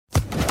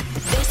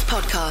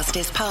podcast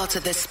is part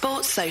of the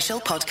Sports Social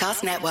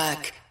Podcast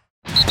Network.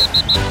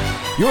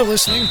 You're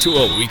listening to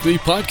a weekly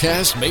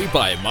podcast made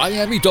by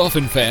Miami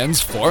Dolphin fans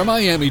for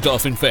Miami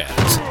Dolphin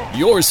fans.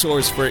 Your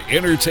source for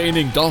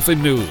entertaining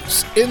Dolphin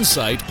news,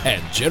 insight,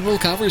 and general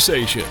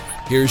conversation.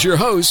 Here's your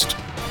host,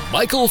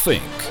 Michael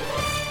Fink.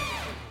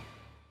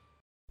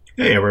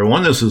 Hey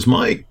everyone, this is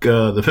Mike.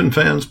 The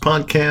Finfans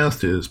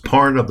podcast is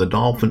part of the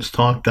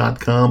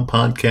DolphinsTalk.com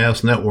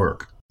podcast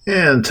network.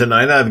 And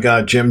tonight I've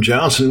got Jim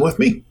Johnson with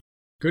me.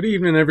 Good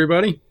evening,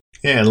 everybody.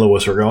 And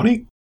Louis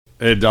Rigoni.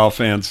 Hey,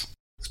 Dolphins.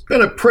 It's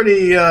been a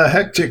pretty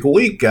hectic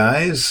week,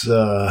 guys.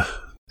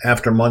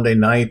 After Monday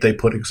night, they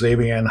put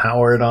Xavier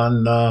Howard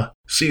on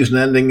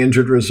season-ending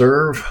injured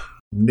reserve.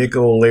 Nick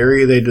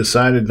O'Leary, they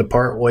decided to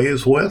part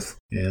ways with.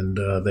 And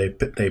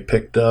they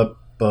picked up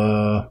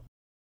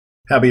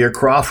Javier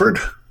Crawford,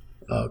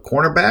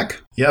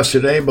 cornerback.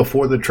 Yesterday,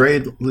 before the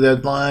trade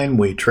deadline,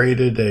 we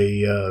traded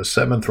a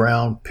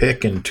seventh-round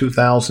pick in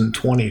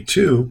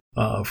 2022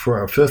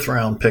 for a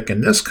fifth-round pick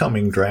in this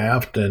coming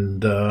draft,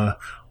 and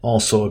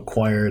also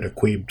acquired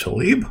Aqib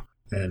Talib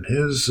and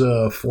his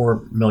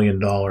 $4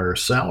 million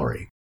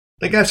salary.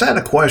 Hey, guys, I had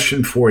a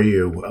question for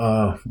you.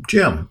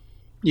 Jim.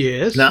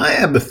 Yes? Now, I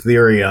have a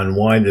theory on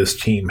why this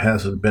team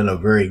hasn't been a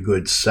very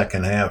good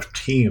second-half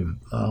team.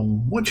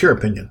 What's your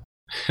opinion?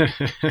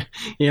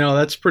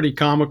 That's pretty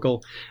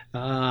comical.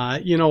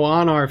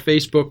 On our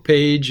Facebook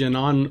page and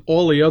on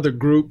all the other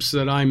groups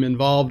that I'm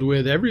involved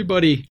with,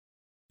 everybody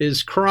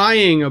is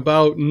crying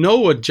about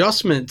no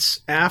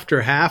adjustments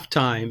after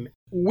halftime.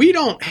 We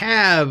don't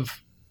have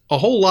a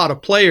whole lot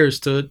of players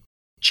to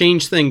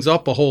change things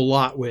up a whole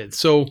lot with.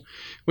 So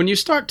when you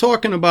start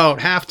talking about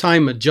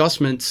halftime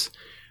adjustments,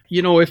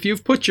 if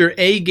you've put your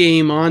A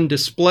game on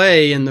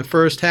display in the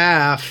first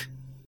half,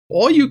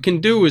 all you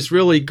can do is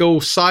really go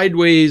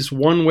sideways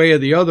one way or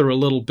the other a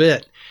little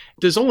bit.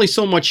 There's only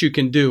so much you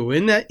can do.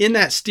 In that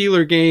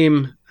Steeler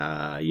game,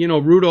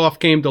 Rudolph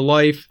came to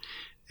life,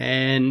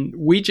 and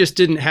we just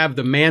didn't have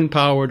the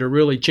manpower to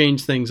really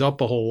change things up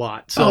a whole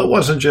lot. So it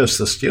wasn't just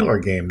the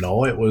Steeler game,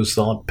 though. It was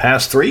the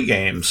past three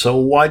games. So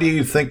why do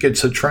you think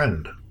it's a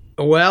trend?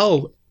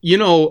 Well,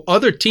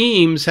 other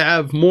teams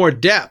have more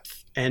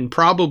depth and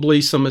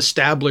probably some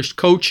established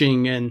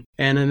coaching and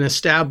an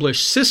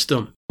established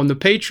system. On the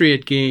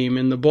Patriot game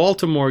and the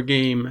Baltimore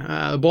game,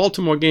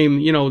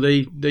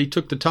 they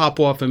took the top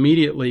off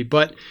immediately.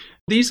 But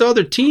these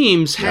other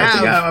teams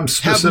I'm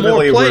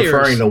specifically have more players.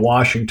 Referring to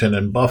Washington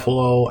and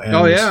Buffalo and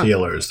the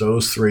Steelers,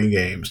 those three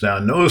games. Now,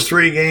 in those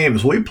three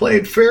games, we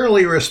played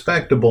fairly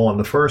respectable in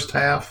the first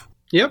half,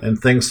 and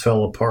things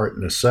fell apart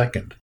in the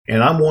second.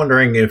 And I'm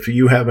wondering if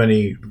you have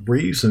any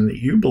reason that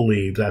you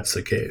believe that's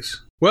the case.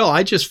 Well,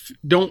 I just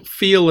don't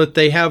feel that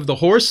they have the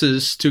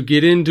horses to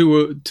get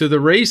into the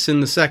race in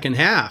the second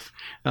half.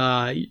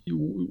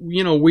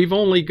 We've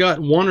only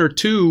got one or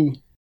two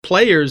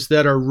players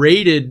that are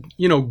rated,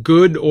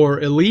 good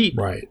or elite.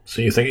 Right.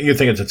 So you think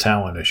it's a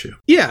talent issue?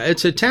 Yeah,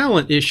 it's a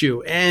talent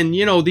issue. And,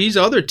 these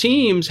other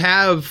teams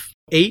have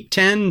 8,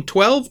 10,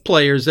 12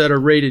 players that are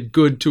rated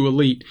good to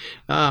elite.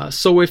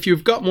 So if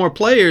you've got more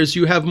players,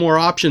 you have more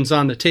options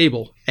on the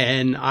table.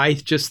 And I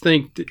just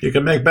think that you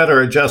can make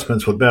better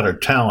adjustments with better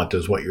talent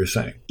is what you're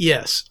saying.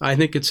 Yes, I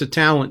think it's a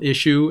talent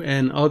issue,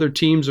 and other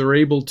teams are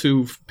able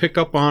to pick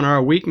up on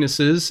our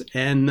weaknesses,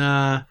 and,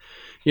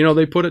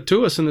 they put it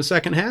to us in the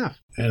second half.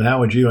 And how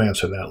would you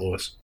answer that,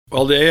 Louis?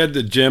 Well, to add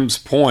to Jim's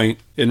point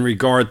in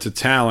regard to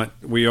talent,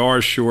 we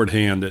are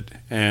shorthanded,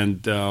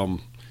 and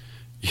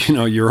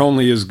you're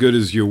only as good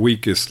as your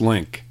weakest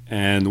link.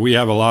 And we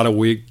have a lot of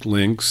weak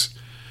links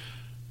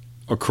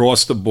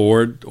across the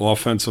board,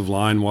 offensive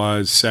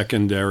line-wise,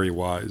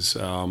 secondary-wise.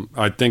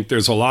 I think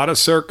there's a lot of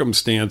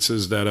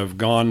circumstances that have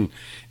gone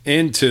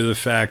into the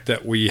fact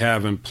that we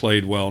haven't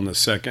played well in the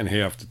second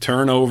half. The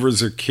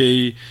turnovers are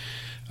key.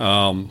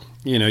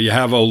 You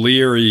have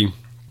O'Leary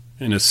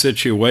in a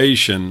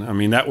situation. I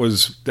mean, that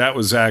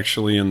was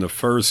actually in the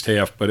first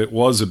half, but it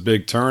was a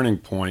big turning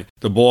point.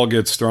 The ball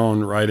gets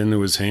thrown right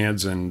into his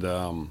hands, and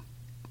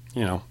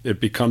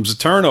it becomes a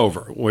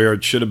turnover where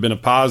it should have been a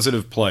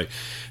positive play.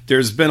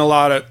 There's been a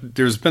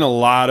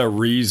lot of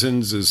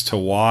reasons as to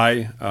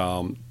why.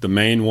 The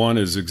main one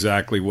is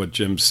exactly what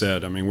Jim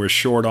said. I mean, we're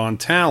short on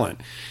talent,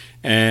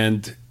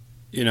 and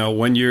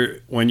when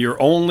you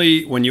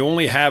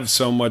only have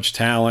so much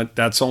talent,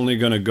 that's only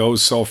going to go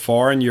so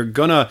far, and you're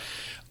going to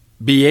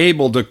be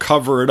able to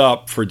cover it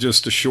up for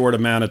just a short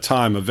amount of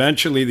time.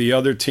 Eventually, the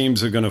other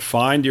teams are going to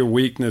find your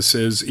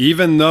weaknesses,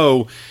 even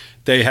though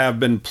they have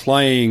been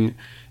playing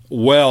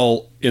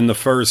well in the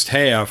first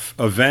half.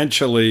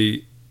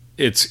 Eventually,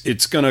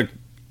 it's going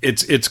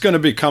to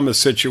become a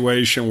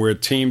situation where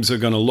teams are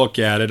going to look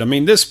at it. I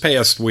mean, this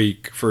past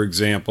week, for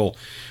example,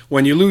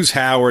 when you lose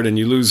Howard and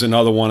you lose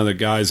another one of the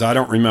guys, I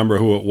don't remember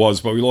who it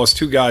was, but we lost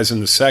two guys in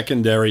the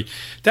secondary.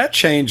 That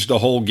changed the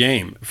whole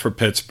game for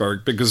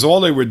Pittsburgh because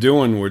all they were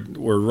doing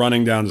were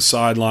running down the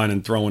sideline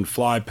and throwing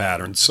fly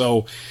patterns.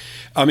 So,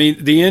 I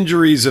mean, the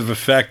injuries have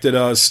affected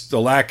us.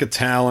 The lack of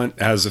talent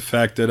has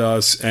affected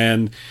us.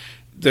 And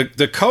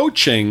the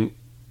coaching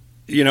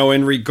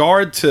in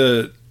regard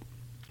to,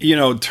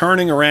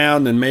 turning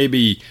around and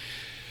maybe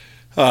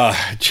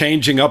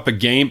changing up a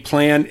game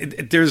plan,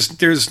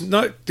 there's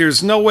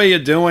no way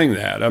of doing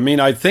that. I mean,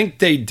 I think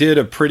they did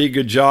a pretty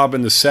good job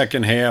in the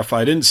second half.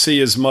 I didn't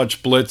see as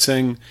much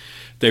blitzing.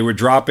 They were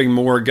dropping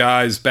more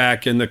guys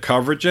back in the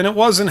coverage, and it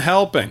wasn't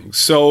helping.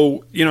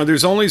 So,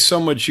 there's only so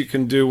much you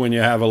can do when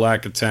you have a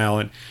lack of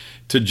talent,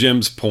 to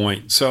Jim's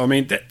point. So, I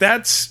mean,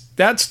 that's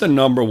the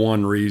number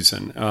one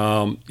reason.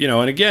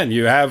 And again,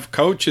 you have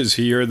coaches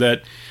here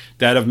that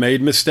have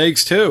made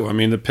mistakes too. I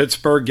mean, the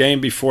Pittsburgh game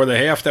before the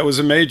half, that was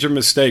a major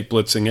mistake,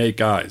 blitzing 8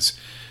 guys,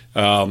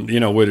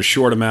 with a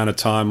short amount of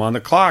time on the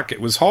clock.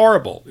 It was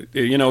horrible.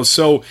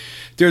 So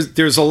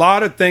there's a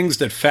lot of things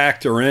that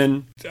factor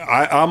in.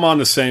 I'm on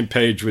the same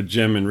page with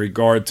Jim in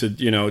regard to,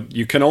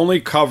 you can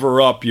only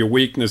cover up your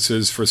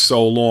weaknesses for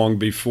so long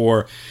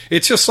before.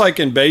 It's just like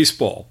in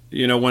baseball.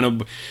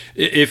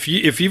 If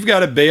you've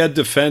got a bad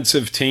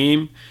defensive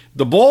team,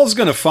 the ball's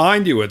going to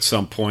find you at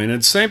some point.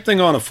 And same thing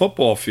on a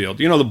football field.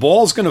 The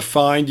ball's going to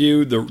find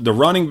you. The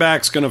running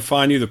back's going to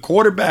find you. The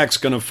quarterback's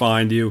going to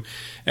find you.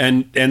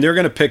 And they're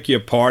going to pick you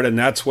apart. And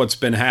that's what's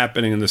been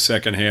happening in the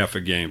second half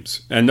of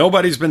games. And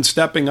nobody's been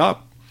stepping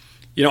up,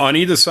 on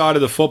either side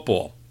of the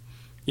football.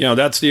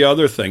 That's the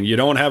other thing. You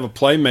don't have a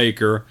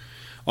playmaker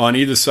on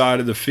either side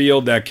of the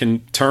field that can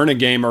turn a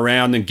game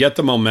around and get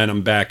the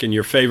momentum back in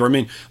your favor. I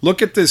mean,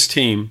 look at this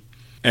team,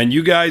 and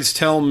you guys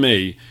tell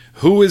me,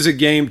 who is a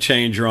game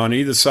changer on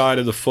either side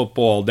of the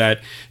football that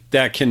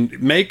can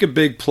make a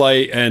big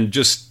play and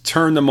just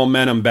turn the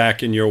momentum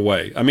back in your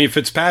way? I mean,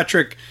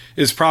 Fitzpatrick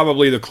is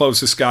probably the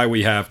closest guy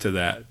we have to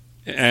that.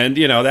 And,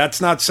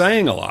 that's not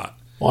saying a lot.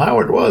 Well,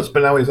 Howard was,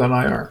 but now he's on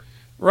IR.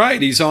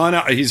 Right, he's on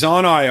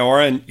IR,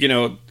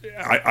 and,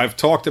 I've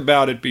talked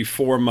about it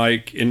before,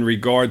 Mike, in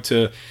regard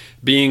to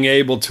being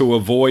able to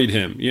avoid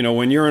him.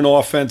 When you're an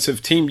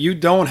offensive team, you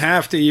don't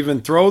have to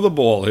even throw the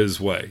ball his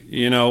way,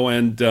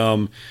 and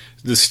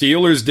the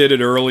Steelers did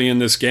it early in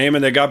this game,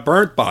 and they got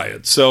burnt by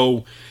it.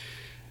 So,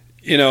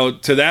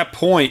 to that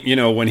point,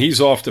 when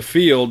he's off the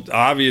field,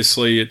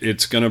 obviously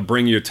it's going to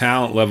bring your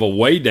talent level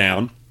way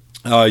down,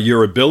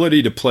 your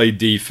ability to play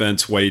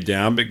defense way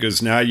down,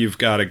 because now you've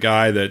got a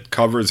guy that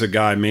covers a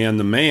guy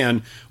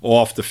man-to-man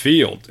off the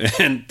field.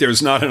 And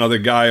there's not another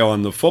guy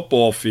on the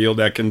football field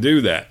that can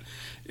do that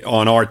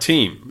on our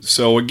team.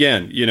 So,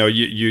 again,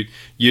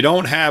 you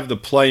don't have the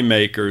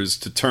playmakers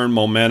to turn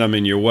momentum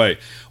in your way.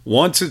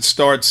 Once it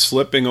starts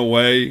slipping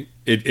away,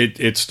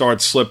 it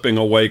starts slipping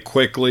away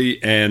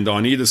quickly. And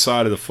on either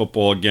side of the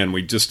football, again,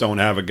 we just don't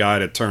have a guy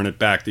to turn it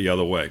back the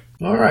other way.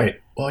 All right.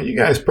 Well, you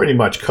guys pretty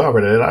much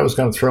covered it. I was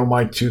going to throw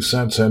my 2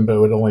 cents in, but it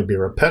would only be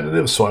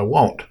repetitive, so I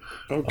won't.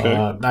 Okay.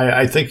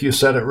 I think you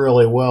said it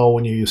really well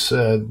when you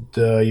said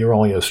you're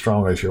only as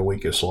strong as your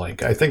weakest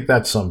link. I think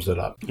that sums it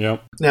up.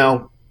 Yep.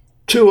 Now,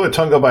 Tua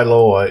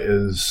Tagovailoa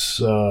is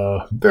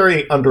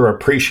very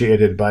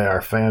underappreciated by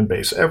our fan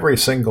base. Every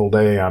single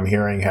day I'm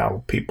hearing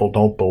how people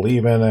don't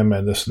believe in him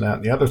and this and that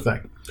and the other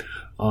thing.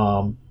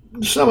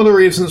 Some of the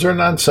reasons are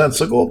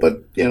nonsensical,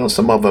 but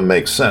some of them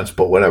make sense.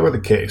 But whatever the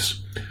case,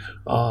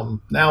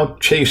 now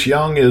Chase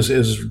Young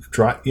is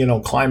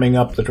climbing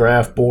up the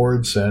draft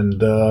boards,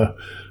 and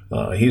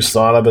he's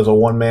thought of as a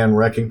one-man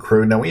wrecking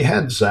crew. Now, we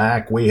had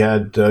Zach, we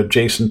had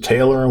Jason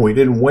Taylor, and we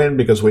didn't win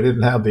because we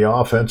didn't have the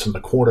offense and the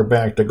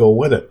quarterback to go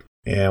with it.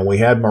 And we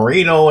had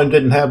Marino and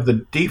didn't have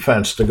the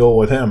defense to go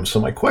with him.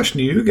 So my question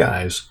to you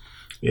guys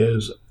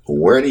is,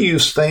 where do you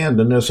stand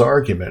in this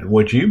argument?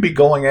 Would you be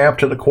going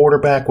after the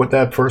quarterback with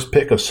that first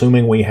pick,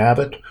 assuming we have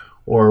it?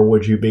 Or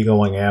would you be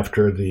going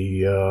after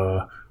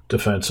the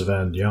defensive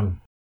end, Young?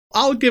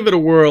 I'll give it a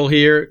whirl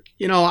here.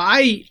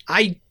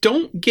 I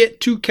don't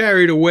get too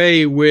carried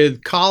away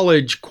with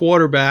college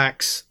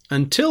quarterbacks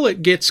until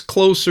it gets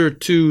closer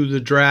to the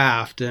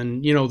draft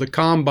and, the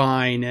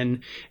combine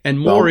and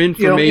more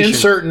information.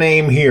 Insert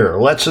name here.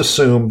 Let's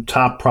assume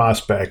top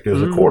prospect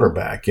is a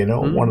quarterback,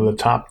 one of the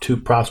top 2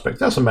 prospects.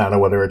 Doesn't matter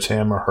whether it's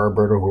him or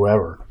Herbert or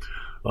whoever.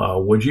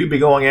 Would you be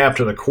going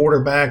after the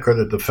quarterback or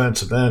the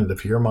defensive end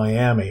if you're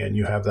Miami and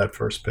you have that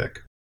first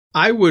pick?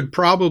 I would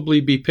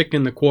probably be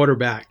picking the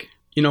quarterback.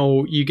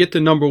 You get the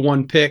number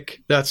 1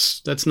 pick.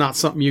 That's not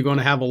something you're going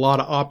to have a lot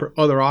of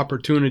other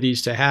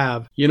opportunities to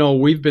have.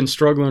 We've been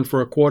struggling for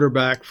a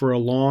quarterback for a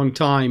long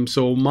time.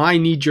 So my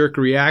knee-jerk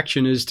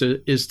reaction is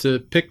to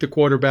pick the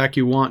quarterback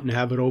you want and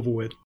have it over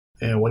with.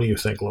 And what do you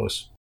think,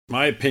 Louis?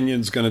 My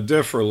opinion's going to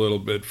differ a little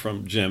bit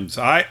from Jim's.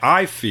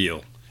 I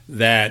feel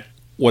that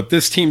what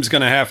this team's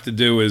going to have to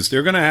do is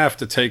they're going to have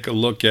to take a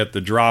look at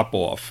the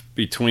drop-off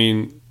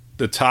between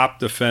the top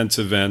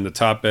defensive end, the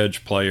top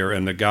edge player,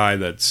 and the guy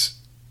that's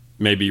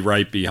maybe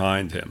right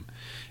behind him,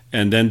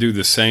 and then do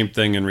the same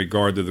thing in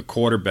regard to the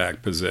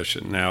quarterback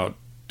position. Now,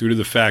 due to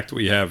the fact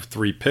we have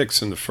 3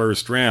 picks in the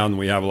first round,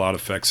 we have a lot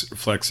of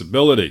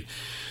flexibility.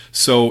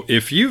 So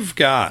if you've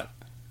got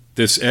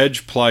this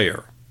edge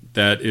player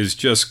that is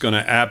just going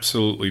to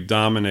absolutely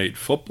dominate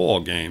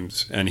football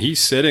games, and he's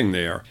sitting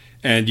there,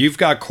 and you've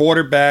got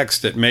quarterbacks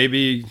that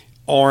maybe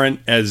aren't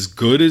as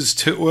good as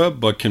Tua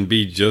but can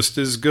be just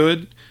as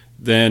good,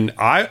 then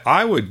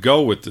I would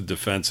go with the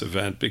defensive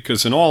end,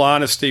 because in all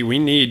honesty, we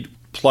need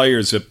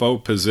players at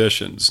both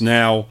positions.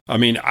 Now, I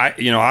mean,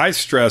 I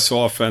stress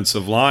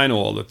offensive line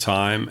all the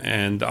time,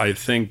 and I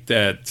think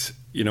that,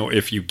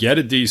 if you get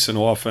a decent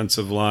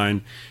offensive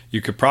line,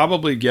 you could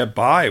probably get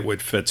by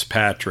with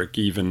Fitzpatrick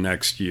even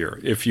next year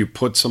if you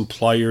put some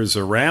players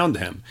around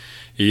him.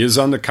 He is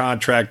under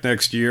contract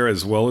next year,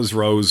 as well as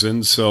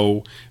Rosen,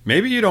 so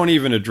maybe you don't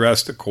even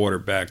address the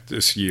quarterback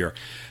this year.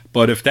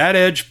 But if that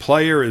edge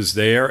player is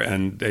there,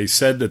 and they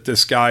said that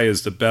this guy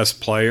is the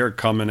best player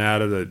coming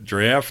out of the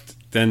draft,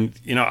 then,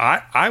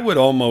 I would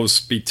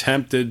almost be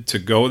tempted to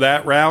go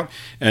that route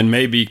and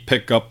maybe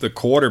pick up the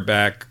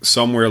quarterback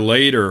somewhere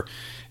later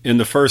in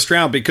the first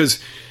round. Because,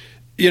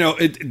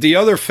 the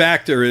other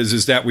factor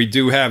is that we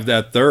do have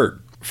that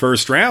third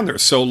first rounder.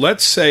 So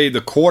let's say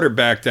the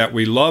quarterback that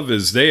we love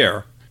is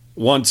there.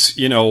 Once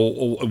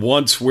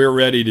we're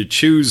ready to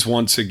choose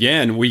once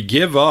again, we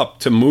give up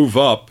to move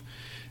up,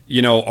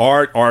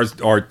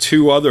 our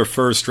two other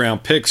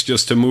first-round picks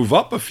just to move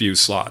up a few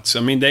slots. I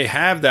mean, they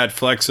have that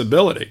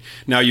flexibility.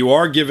 Now, you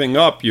are giving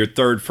up your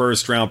third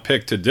first-round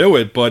pick to do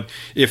it, but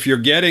if you're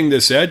getting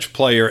this edge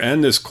player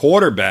and this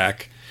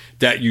quarterback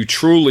that you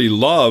truly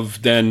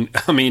love, then,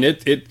 I mean,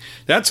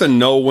 that's a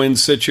no-win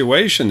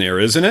situation there,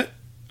 isn't it?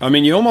 I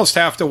mean, you almost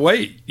have to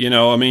wait,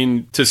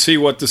 to see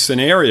what the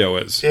scenario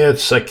is.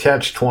 It's a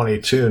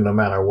catch-22 no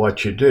matter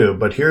what you do.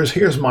 But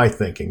here's my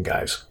thinking,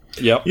 guys.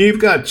 Yep. You've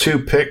got 2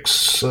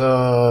 picks in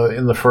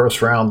the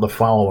first round the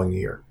following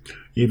year.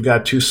 You've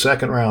got 2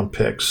 second-round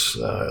picks,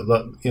 in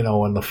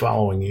the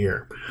following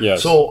year.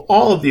 Yes. So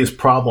all of these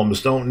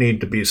problems don't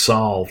need to be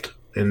solved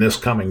in this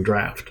coming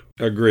draft.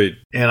 Agreed.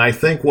 And I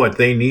think what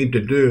they need to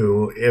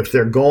do, if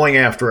they're going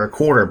after a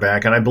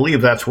quarterback, and I believe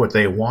that's what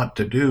they want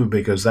to do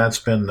because that's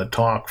been the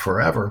talk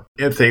forever,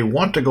 if they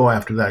want to go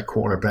after that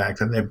quarterback,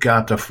 then they've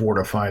got to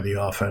fortify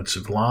the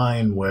offensive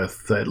line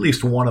with at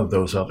least one of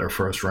those other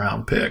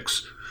first-round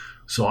picks.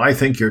 So I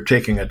think you're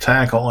taking a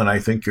tackle, and I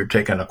think you're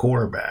taking a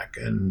quarterback.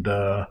 And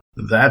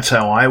that's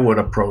how I would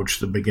approach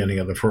the beginning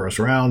of the first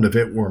round if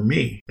it were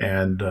me.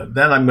 And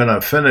then I'm going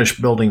to finish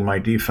building my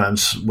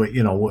defense,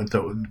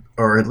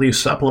 or at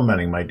least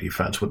supplementing my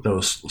defense with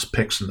those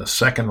picks in the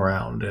second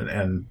round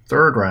and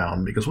third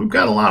round, because we've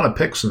got a lot of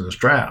picks in this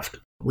draft.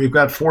 We've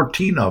got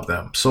 14 of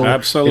them. So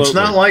Absolutely. It's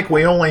not like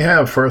we only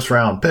have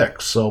first-round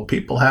picks. So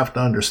people have to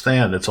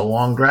understand it's a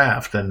long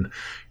draft. And,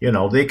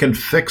 they can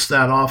fix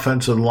that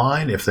offensive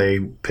line if they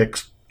pick,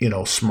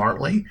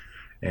 smartly.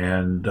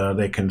 And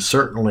they can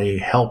certainly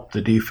help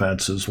the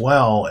defense as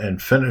well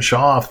and finish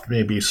off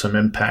maybe some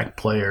impact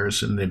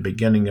players in the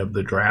beginning of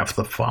the draft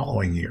the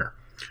following year.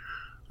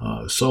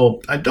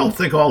 So I don't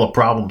think all the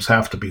problems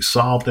have to be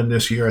solved in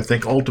this year. I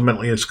think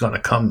ultimately it's going to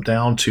come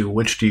down to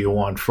which do you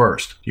want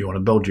first. Do you want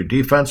to build your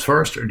defense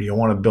first, or do you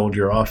want to build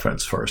your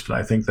offense first? And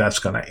I think that's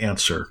going to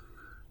answer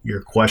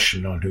your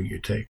question on who you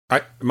take.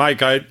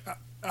 Mike,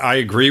 I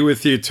agree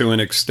with you to an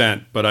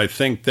extent, but I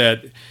think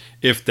that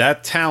if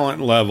that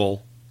talent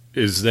level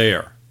is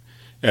there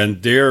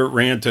and they're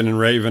ranting and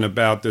raving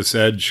about this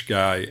edge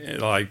guy,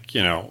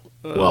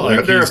 well,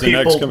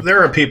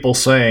 there are people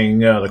saying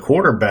the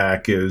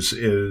quarterback is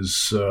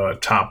a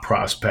top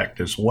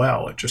prospect as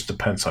well. It just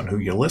depends on who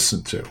you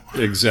listen to.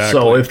 Exactly.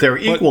 So if they're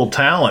equal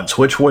talents,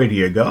 which way do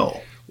you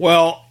go?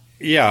 Well,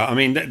 yeah, I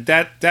mean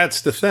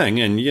that's the thing,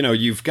 and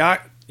you've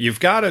got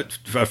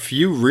a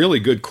few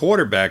really good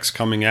quarterbacks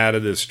coming out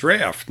of this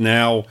draft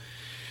now.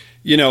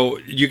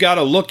 You got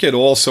to look at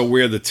also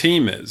where the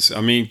team is.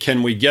 I mean,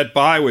 can we get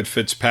by with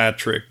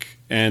Fitzpatrick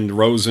and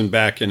Rosen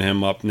backing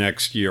him up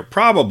next year?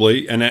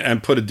 Probably,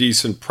 and put a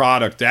decent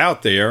product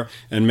out there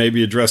and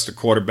maybe address the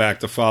quarterback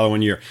the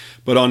following year.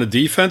 But on the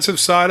defensive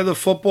side of the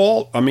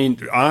football, I mean,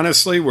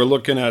 honestly, we're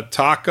looking at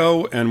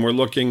Taco and we're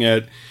looking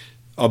at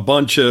a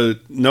bunch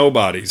of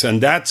nobodies.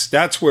 And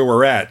that's where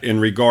we're at in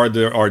regard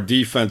to our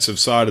defensive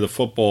side of the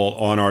football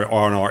on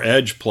our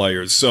edge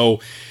players.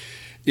 So,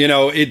 listen,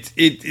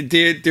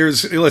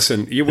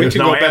 we There's can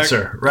no go back.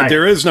 answer, right.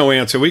 There is no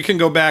answer. We can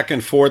go back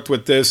and forth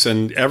with this,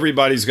 and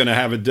everybody's going to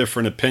have a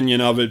different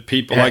opinion of it.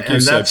 People, like you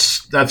said.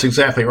 That's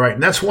exactly right.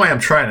 And that's why I'm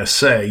trying to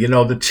say,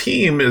 the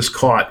team is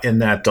caught in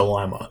that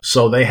dilemma.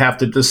 So they have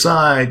to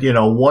decide,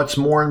 what's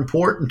more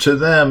important to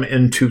them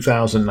in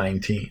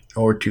 2019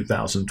 or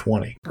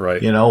 2020.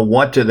 Right.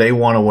 What do they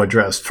want to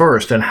address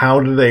first, and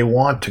how do they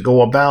want to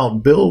go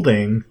about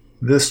building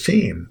this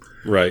team?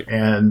 Right.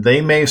 And they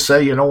may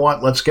say, you know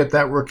what, let's get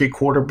that rookie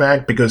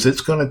quarterback because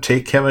it's going to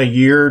take him a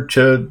year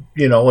to,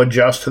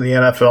 adjust to the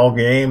NFL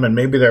game, and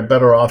maybe they're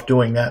better off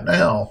doing that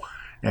now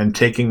and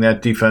taking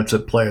that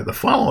defensive player the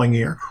following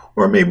year.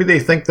 Or maybe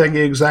they think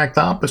the exact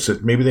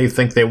opposite. Maybe they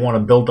think they want to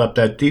build up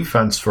that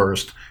defense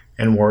first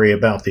and worry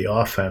about the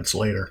offense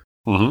later.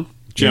 Mm-hmm.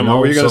 Jim, what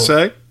were you going to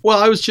say? Well,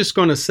 I was just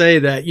going to say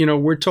that,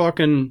 we're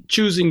talking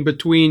choosing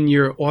between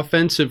your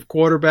offensive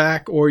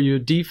quarterback or your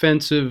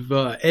defensive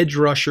edge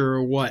rusher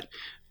or what.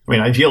 I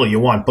mean, ideally, you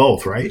want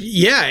both, right?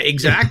 Yeah,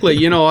 exactly.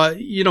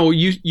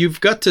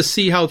 You've got to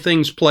see how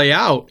things play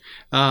out.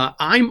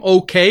 I'm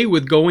okay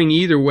with going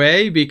either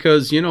way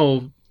because,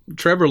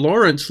 Trevor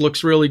Lawrence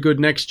looks really good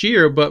next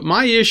year. But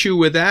my issue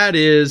with that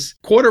is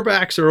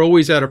quarterbacks are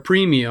always at a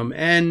premium.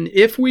 And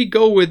if we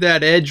go with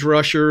that edge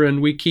rusher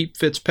and we keep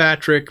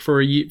Fitzpatrick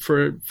for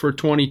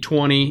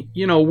 2020,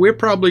 we're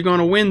probably going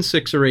to win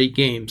 6 or 8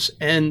 games.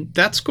 And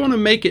that's going to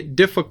make it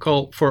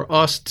difficult for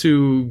us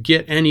to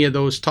get any of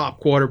those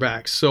top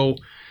quarterbacks. So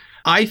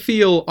I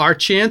feel our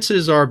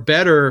chances are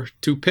better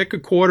to pick a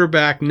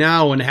quarterback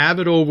now and have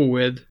it over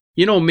with.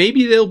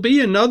 Maybe there'll be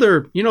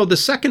another, the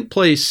second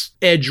place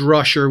edge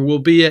rusher will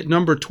be at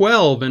number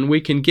 12 and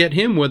we can get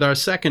him with our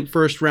second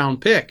first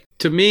round pick.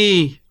 To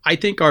me, I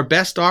think our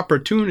best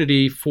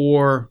opportunity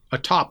for a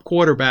top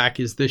quarterback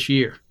is this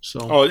year.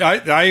 So,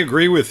 I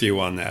agree with you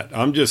on that.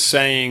 I'm just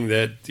saying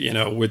that,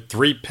 with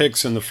 3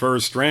 picks in the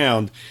first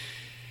round,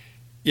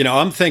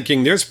 I'm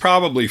thinking there's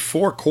probably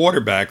 4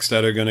 quarterbacks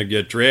that are going to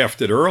get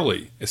drafted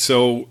early.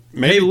 So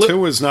maybe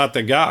Tua is not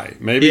the guy.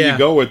 Maybe you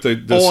go with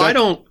the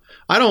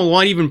I don't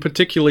want even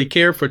particularly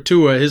care for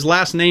Tua. His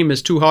last name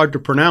is too hard to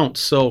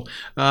pronounce. So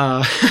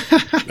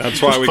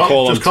that's why we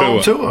call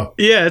him Tua.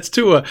 Yeah, it's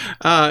Tua.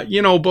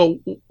 But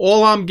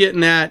all I'm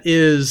getting at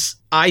is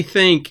I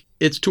think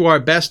it's to our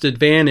best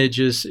advantage,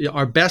 is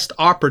our best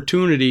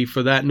opportunity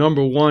for that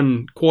number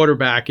 1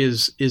 quarterback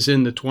is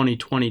in the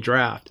 2020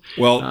 draft.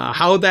 Well,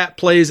 how that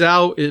plays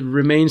out, it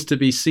remains to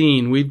be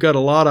seen. We've got a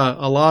lot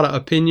of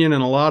opinion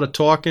and a lot of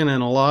talking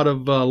and a lot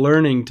of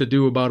learning to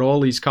do about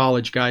all these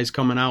college guys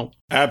coming out.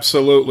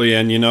 Absolutely.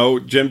 And,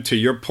 Jim, to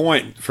your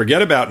point,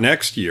 forget about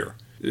next year,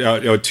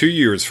 2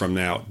 years from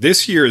now.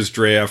 This year's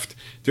draft,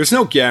 there's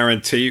no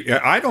guarantee.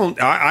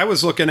 I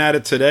was looking at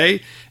it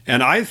today,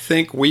 and I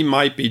think we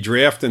might be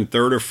drafting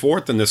 3rd or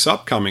 4th in this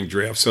upcoming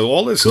draft. So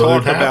all this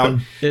talk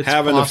about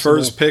having the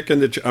first pick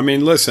in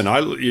listen,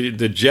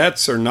 the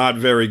Jets are not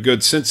very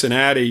good.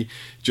 Cincinnati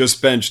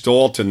just benched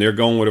Dalton. They're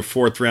going with a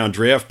 4th-round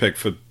draft pick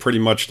for pretty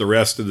much the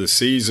rest of the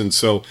season.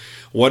 So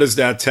what is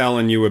that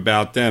telling you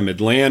about them?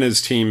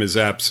 Atlanta's team is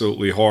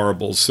absolutely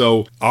horrible.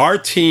 So our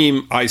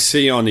team, I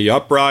see on the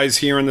uprise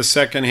here in the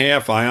second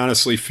half. I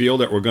honestly feel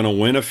that we're going to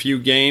win a few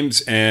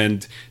games,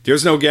 and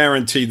there's no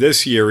guarantee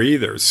this year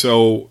either.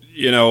 So,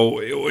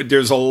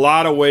 there's a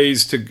lot of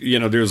ways to,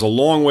 there's a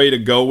long way to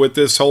go with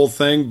this whole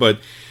thing, but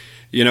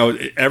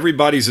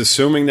everybody's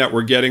assuming that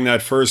we're getting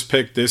that first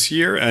pick this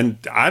year, and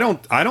I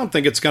don't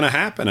think it's going to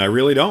happen. I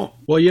really don't.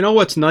 Well, you know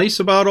what's nice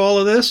about all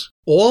of this?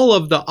 All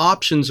of the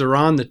options are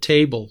on the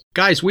table.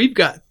 Guys, we've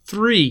got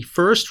 3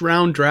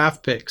 first-round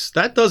draft picks.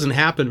 That doesn't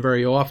happen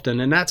very often,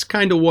 and that's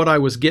kind of what I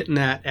was getting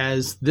at,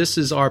 as this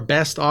is our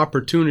best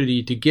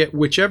opportunity to get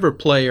whichever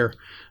player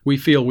we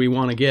feel we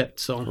want to get.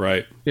 So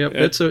right, yep,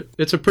 it's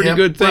a pretty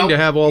good thing to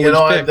have all these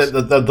picks.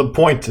 The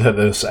point to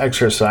this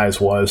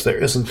exercise was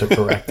there isn't a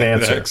correct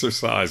answer.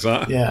 Exercise,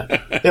 huh? Yeah.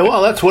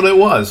 Well, that's what it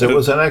was. It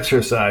was an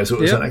exercise. It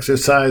was an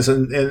exercise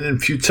in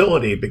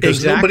futility,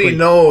 because nobody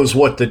knows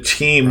what the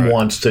team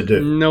wants to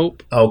do.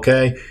 Nope.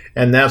 Okay,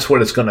 and that's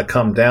what it's going to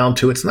come down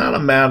to. It's not a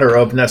matter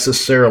of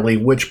necessarily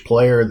which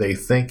player they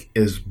think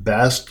is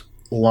best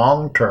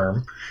long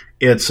term.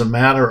 It's a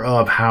matter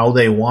of how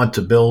they want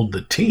to build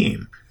the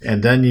team.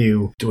 And then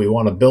do we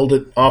want to build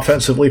it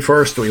offensively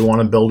first? Do we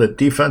want to build it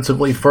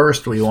defensively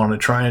first? Do we want to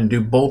try and do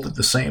both at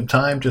the same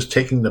time, just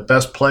taking the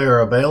best player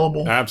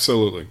available?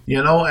 Absolutely.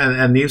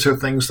 And these are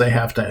things they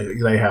have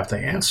to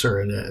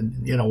answer. And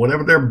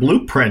whatever their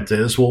blueprint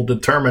is will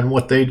determine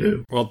what they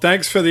do. Well,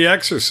 thanks for the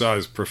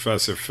exercise,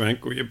 Professor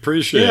Fink. We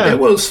appreciate it. Yeah, it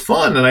was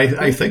fun, and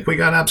I think we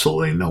got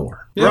absolutely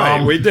nowhere.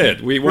 Right, we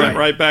did. We went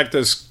right back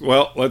to,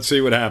 let's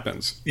see what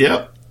happens.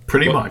 Yep.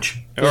 Pretty much.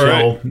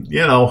 Right.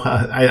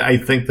 I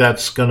think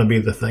that's going to be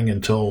the thing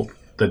until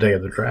the day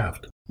of the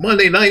draft.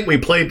 Monday night, we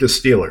played the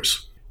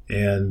Steelers,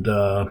 and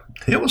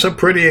it was a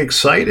pretty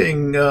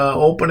exciting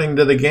opening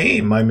to the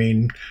game. I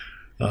mean,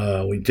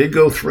 we did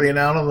go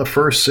 3-and-out on the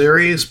first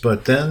series,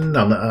 but then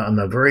on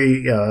the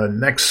very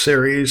next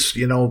series,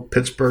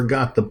 Pittsburgh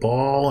got the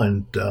ball,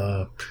 and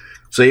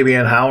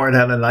Xavier Howard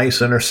had a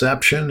nice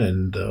interception,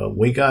 and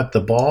we got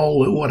the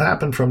ball. Lou, what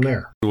happened from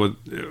there?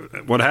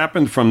 What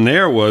happened from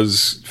there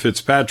was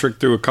Fitzpatrick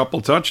threw a couple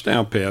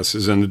touchdown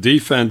passes, and the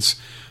defense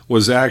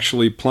was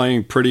actually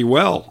playing pretty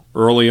well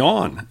early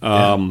on.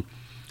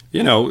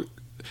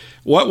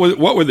 What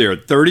were there,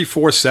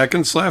 34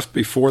 seconds left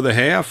before the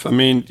half? I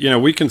mean,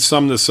 we can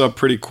sum this up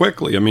pretty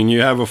quickly. I mean,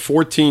 you have a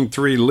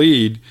 14-3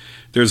 lead.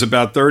 There's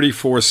about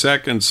 34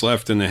 seconds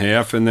left in the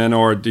half, and then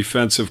our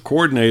defensive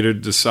coordinator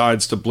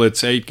decides to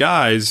blitz 8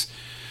 guys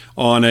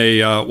on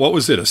a, a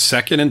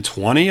 2nd and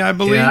 20, I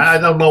believe? Yeah, I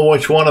don't know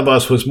which one of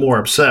us was more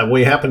upset.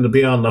 We happened to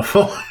be on the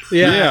phone.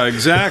 Yeah,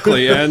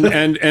 exactly.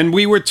 And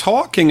we were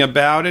talking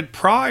about it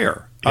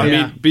prior. I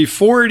mean,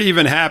 before it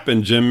even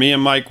happened, Jim, me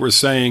and Mike were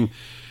saying,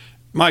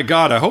 my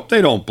God, I hope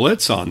they don't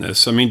blitz on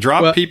this. I mean,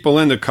 drop people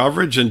into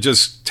coverage and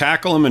just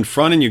tackle them in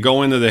front, and you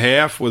go into the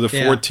half with a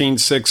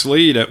 14-6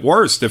 lead at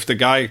worst if the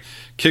guy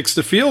kicks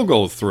the field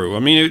goal through. I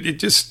mean,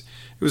 it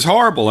was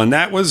horrible, and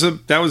that was a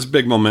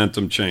big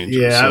momentum change.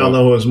 Yeah, so, I don't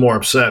know who was more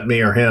upset,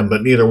 me or him,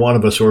 but neither one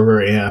of us were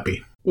very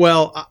happy.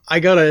 Well, I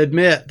got to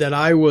admit that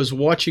I was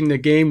watching the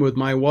game with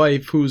my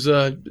wife, who's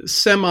a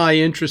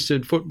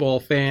semi-interested football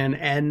fan,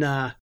 and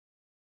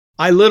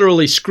I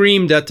literally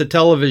screamed at the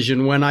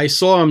television when I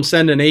saw him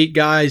sending 8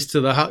 guys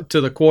to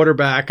the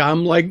quarterback.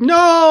 I'm like,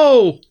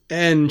 no!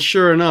 And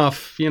sure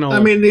enough, I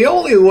mean, the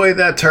only way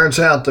that turns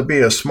out to be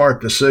a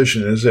smart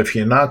decision is if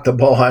you knock the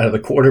ball out of the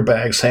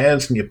quarterback's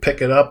hands and you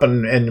pick it up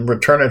and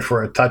return it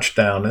for a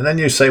touchdown. And then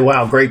you say,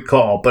 wow, great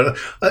call. But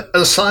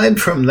aside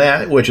from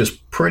that, which is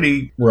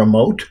pretty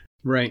remote,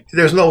 right,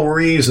 there's no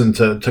reason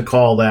to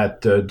call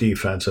that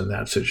defense in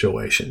that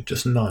situation.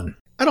 Just none.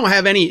 I don't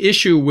have any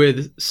issue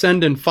with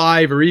sending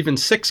 5 or even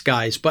 6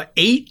 guys, but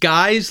 8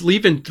 guys,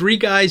 leaving 3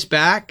 guys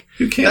back.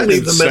 You can't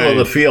leave the middle of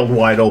the field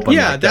wide open.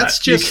 Yeah, like that's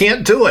that. just, you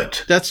can't do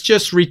it. That's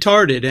just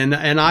retarded. And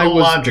I no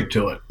was logic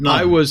to it.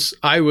 None.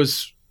 I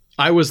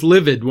was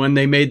livid when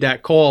they made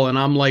that call, and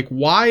I'm like,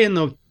 why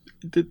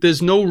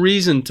there's no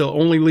reason to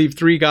only leave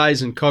 3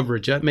 guys in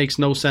coverage. That makes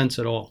no sense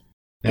at all.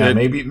 Yeah,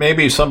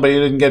 maybe somebody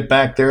didn't get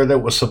back there that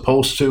was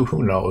supposed to.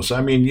 Who knows?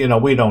 I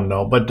mean, we don't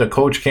know. But the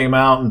coach came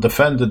out and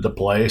defended the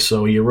play,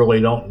 so you really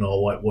don't know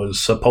what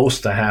was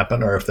supposed to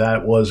happen or if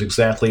that was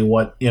exactly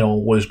what,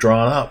 was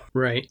drawn up.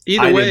 Right.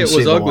 Either way, it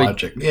was ugly.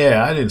 Logic.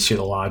 Yeah, I didn't see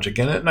the logic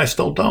in it, and I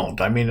still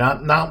don't. I mean,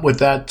 not with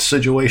that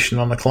situation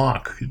on the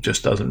clock. It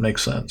just doesn't make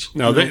sense.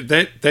 No,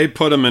 they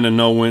put him in a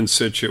no-win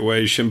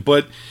situation,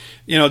 but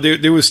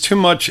there was too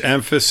much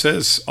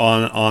emphasis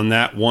on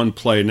that one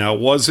play. Now,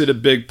 was it a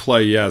big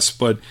play? Yes,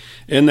 but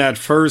in that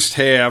first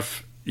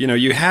half,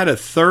 you had a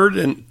third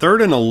and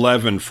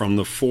 11 from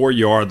the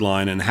 4-yard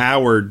line, and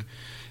Howard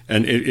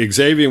and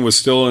Xavier was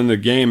still in the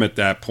game at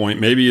that point.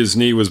 Maybe his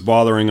knee was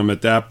bothering him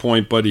at that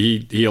point, but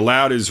he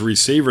allowed his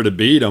receiver to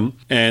beat him,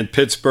 and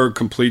Pittsburgh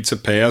completes a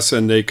pass,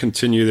 and they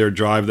continue their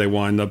drive. They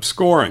wind up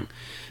scoring.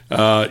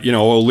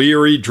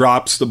 O'Leary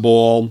drops the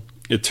ball.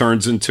 It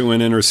turns into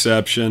an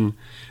interception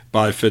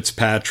by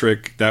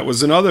Fitzpatrick. That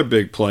was another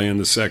big play in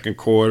the second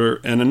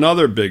quarter and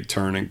another big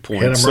turning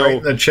point. Hit him right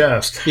in the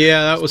chest.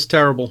 Yeah, that was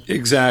terrible.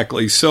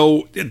 Exactly.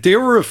 So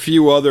there were a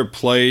few other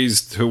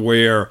plays to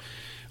where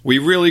we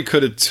really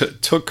could have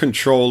took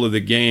control of the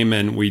game,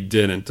 and we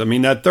didn't. I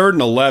mean, that 3rd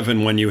and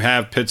 11 when you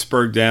have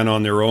Pittsburgh down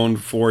on their own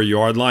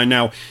 4-yard line.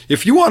 Now,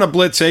 if you want to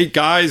blitz 8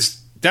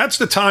 guys, that's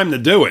the time to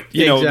do it.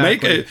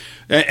 Make it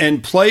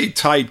and play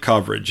tight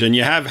coverage. And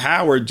you have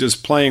Howard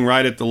just playing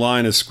right at the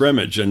line of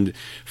scrimmage and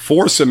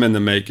force him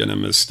into making a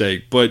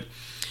mistake. But,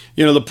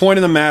 the point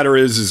of the matter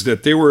is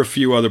that there were a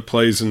few other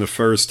plays in the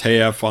first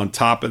half on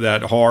top of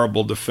that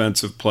horrible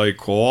defensive play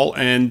call.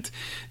 And,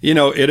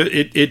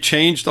 it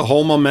changed the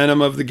whole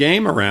momentum of the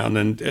game around.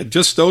 And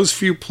just those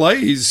few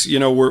plays,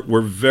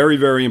 were very,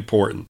 very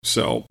important.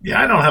 So,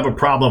 yeah, I don't have a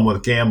problem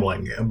with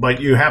gambling, but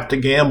you have to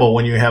gamble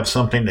when you have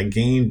something to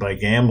gain by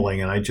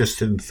gambling. And I just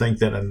didn't think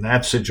that in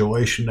that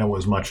situation there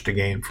was much to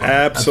gain from it.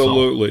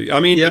 Absolutely. I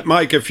mean,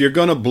 Mike, if you're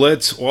going to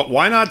blitz,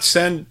 why not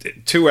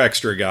send 2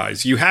 extra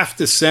guys? You have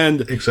to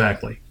send...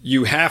 Exactly.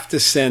 You have to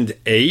send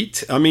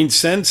 8. I mean,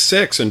 send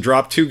 6 and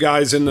drop 2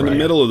 guys in the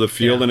middle of the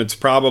field, and it's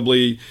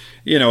probably,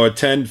 a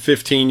 10,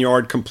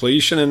 15-yard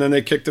completion, and then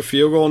they kick the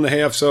field goal and the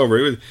half's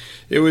over.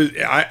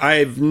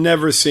 I've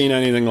never seen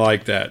anything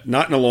like that.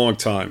 Not in a long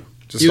time.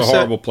 Just a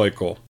horrible play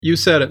call. You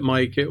said it,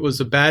 Mike. It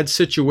was a bad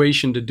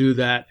situation to do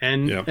that.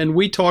 And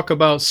we talk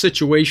about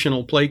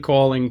situational play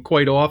calling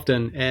quite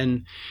often.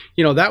 And,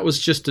 that was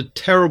just a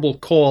terrible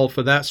call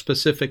for that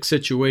specific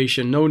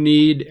situation. No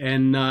need,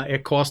 and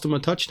it cost them a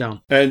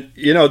touchdown. And,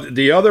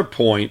 the other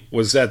point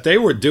was that they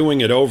were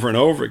doing it over and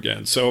over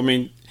again. So, I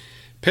mean,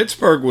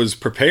 Pittsburgh was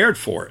prepared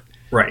for it.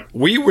 Right.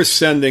 We were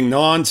sending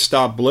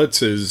nonstop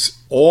blitzes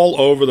all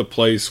over the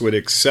place with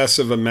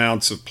excessive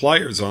amounts of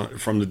players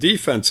from the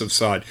defensive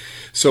side.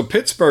 So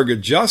Pittsburgh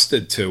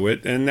adjusted to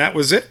it, and that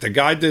was it. The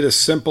guy did a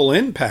simple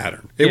in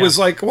pattern. It was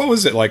like, what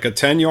was it, like a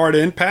 10-yard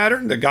in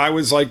pattern? The guy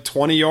was like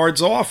 20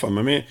 yards off him.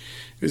 I mean,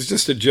 it was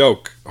just a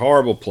joke.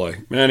 Horrible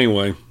play.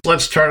 Anyway.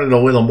 Let's turn it a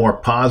little more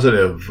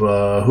positive.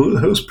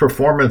 Whose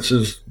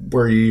performances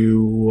were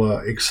you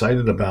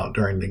excited about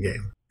during the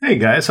game? Hey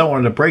guys, I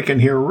wanted to break in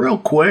here real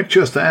quick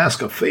just to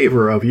ask a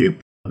favor of you.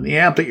 On the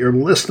app that you're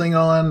listening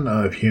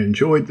on, if you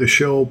enjoyed the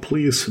show,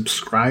 please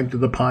subscribe to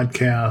the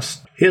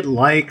podcast. Hit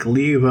like,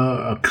 leave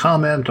a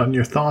comment on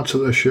your thoughts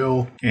of the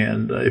show.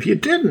 And if you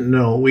didn't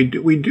know, we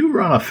do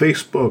run a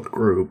Facebook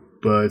group.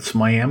 It's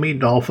Miami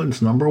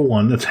Dolphins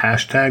 #1. That's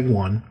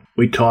 #1.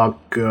 We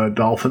talk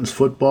Dolphins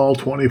football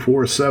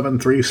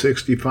 24/7,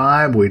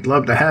 365. We'd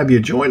love to have you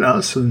join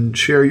us and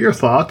share your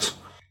thoughts.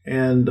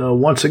 And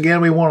once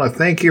again, we want to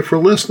thank you for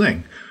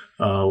listening.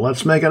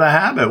 Let's make it a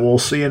habit. We'll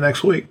see you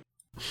next week.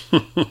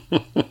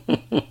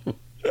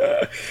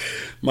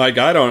 Mike,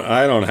 I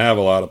don't have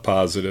a lot of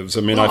positives.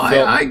 I mean,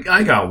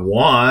 I got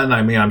one.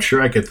 I mean, I'm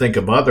sure I could think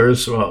of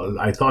others. Well,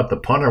 I thought the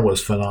punter was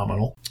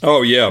phenomenal.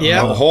 Oh yeah,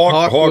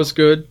 Hawk was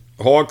good.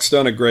 Hawk's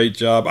done a great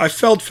job. I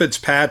felt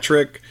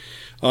Fitzpatrick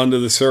under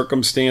the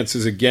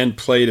circumstances, again,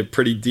 played a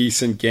pretty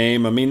decent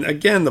game. I mean,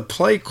 again, the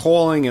play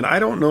calling, and I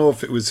don't know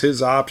if it was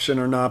his option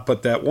or not,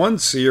 but that one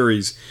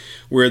series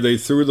where they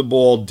threw the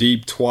ball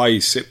deep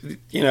twice,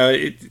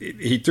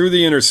 he threw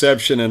the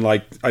interception, and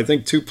I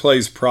think 2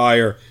 plays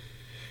prior,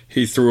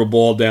 he threw a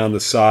ball down the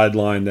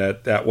sideline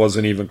that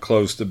wasn't even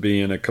close to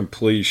being a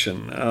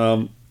completion.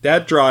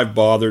 That drive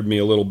bothered me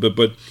a little bit,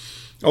 but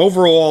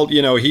overall,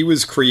 he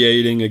was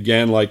creating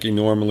again like he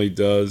normally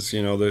does.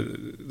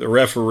 The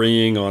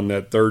refereeing on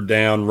that 3rd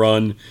down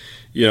run,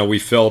 we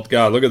felt,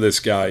 God, look at this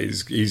guy.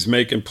 He's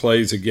making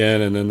plays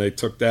again, and then they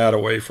took that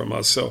away from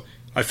us. So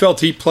I felt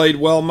he played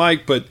well,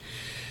 Mike, but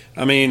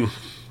I mean,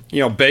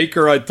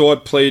 Baker I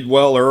thought played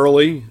well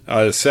early.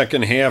 The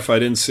second half I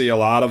didn't see a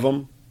lot of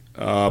him.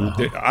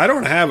 I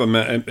don't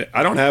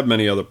have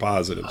many other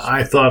positives.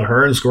 I thought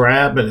Hearn's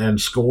grab and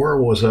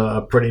score was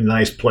a pretty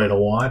nice play to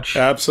watch.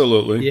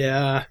 Absolutely.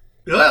 Yeah.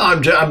 Well,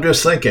 I'm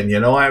just thinking,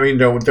 there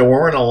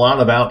weren't a lot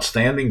of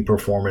outstanding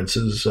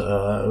performances.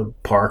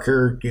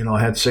 Parker,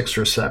 had 6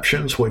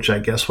 receptions, which I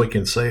guess we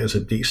can say is a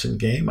decent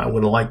game. I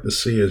would have liked to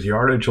see his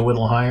yardage a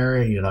little higher.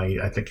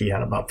 I think he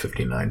had about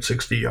 59,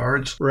 60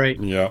 yards. Right.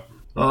 Yeah.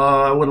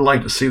 I would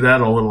like to see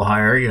that a little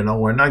higher.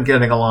 We're not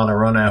getting a lot of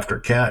run after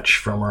catch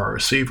from our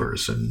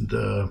receivers, and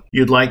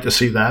you'd like to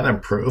see that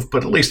improve,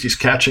 but at least he's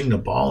catching the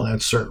ball.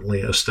 That's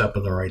certainly a step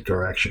in the right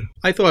direction.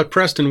 I thought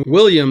Preston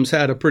Williams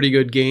had a pretty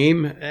good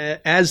game,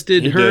 as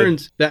did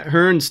Hearns. That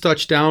Hearns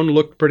touchdown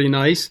looked pretty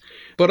nice.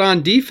 But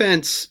on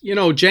defense,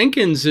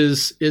 Jenkins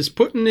is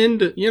putting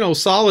into,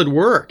 solid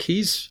work.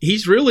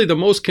 He's really the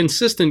most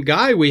consistent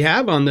guy we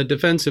have on the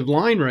defensive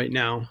line right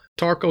now.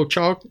 Tarko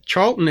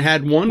Charlton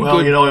had one good...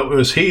 Well, it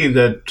was he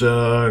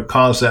that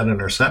caused that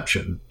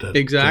interception that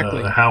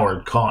exactly.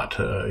 Howard caught.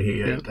 He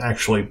had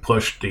actually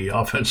pushed the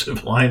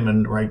offensive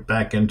lineman right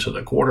back into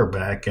the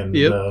quarterback, and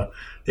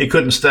he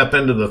couldn't step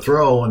into the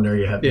throw, and there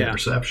you had the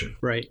interception.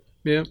 Right,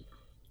 yeah.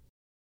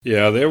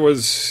 Yeah, there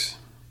was...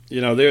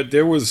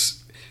 there was...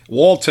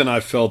 Walton,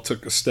 I felt,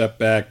 took a step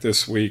back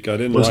this week. I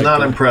was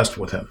not impressed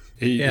with him.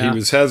 He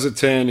was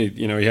hesitant.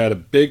 He had a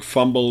big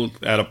fumble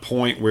at a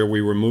point where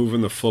we were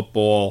moving the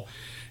football,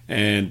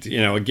 and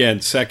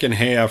again, second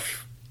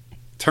half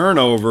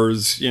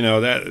turnovers.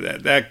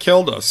 That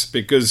killed us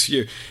because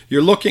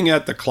you're looking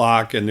at the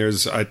clock, and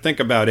there's I think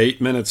about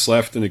 8 minutes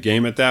left in the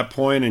game at that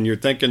point, and you're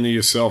thinking to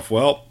yourself,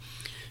 well,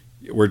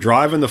 we're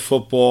driving the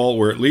football.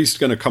 We're at least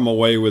going to come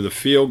away with a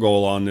field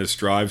goal on this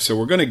drive, so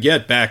we're going to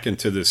get back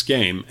into this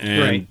game,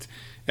 and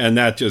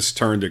that just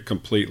turned it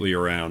completely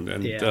around.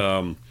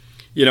 And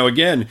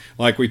again,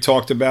 like we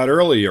talked about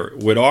earlier,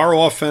 with our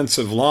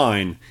offensive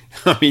line,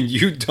 I mean,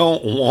 you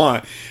don't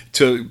want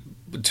to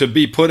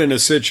be put in a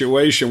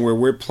situation where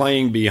we're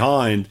playing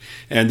behind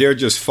and they're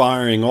just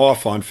firing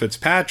off on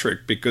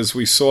Fitzpatrick, because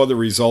we saw the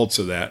results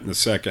of that in the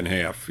second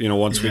half,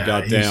 once we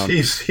got down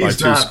by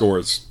 2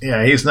 scores.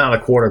 Yeah, he's not a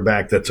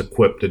quarterback that's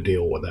equipped to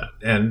deal with that.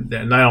 And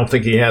I don't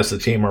think he has the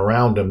team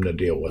around him to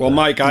deal with it. Well,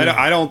 Mike,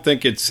 I don't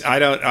think I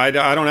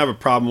don't have a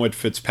problem with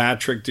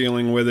Fitzpatrick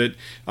dealing with it.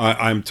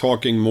 I'm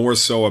talking more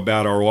so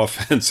about our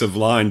offensive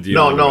line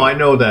dealing with it. I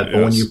know that.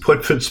 But when you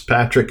put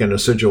Fitzpatrick in a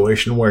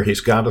situation where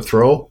he's got to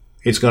throw,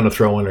 he's going to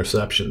throw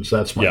interceptions.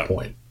 That's my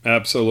point.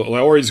 Absolutely.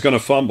 Or he's going to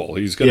fumble.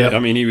 He's going to, I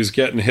mean, he was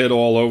getting hit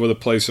all over the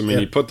place. I mean,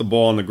 he put the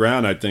ball on the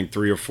ground, I think,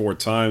 3 or 4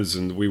 times,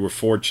 and we were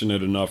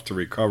fortunate enough to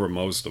recover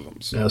most of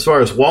them. So. As far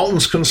as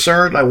Walton's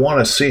concerned, I want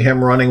to see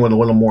him running with a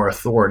little more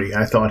authority.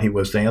 I thought he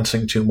was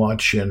dancing too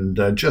much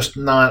and just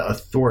not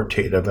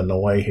authoritative in the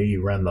way he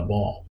ran the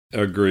ball.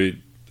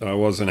 Agreed. I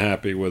wasn't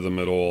happy with him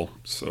at all.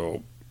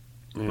 So,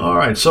 all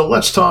right, so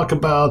let's talk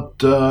about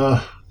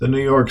the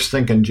New York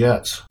Stinking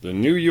Jets. The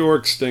New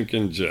York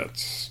Stinking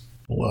Jets.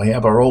 Well, we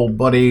have our old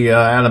buddy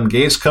Adam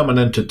Gase coming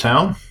into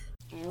town.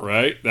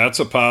 Right, that's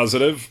a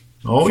positive.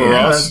 Oh for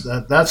yeah, us.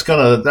 That's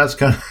gonna that's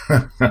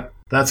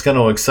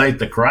gonna excite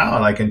the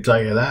crowd. I can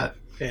tell you that.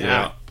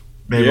 Yeah.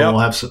 Maybe we'll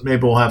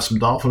have some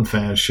Dolphin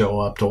fans show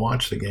up to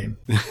watch the game.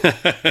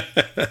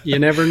 You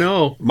never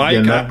know,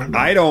 Mike.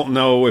 I don't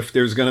know if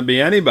there's going to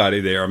be anybody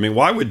there. I mean,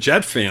 why would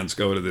Jet fans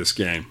go to this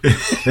game?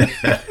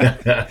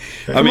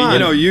 I mean,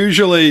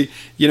 usually,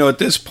 at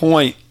this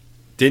point,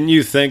 didn't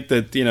you think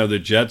that the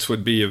Jets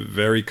would be a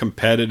very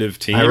competitive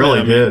team? I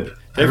really did.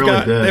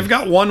 They've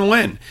got one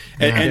win,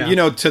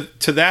 and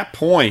to that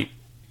point,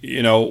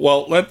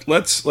 well,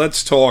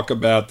 let's talk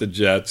about the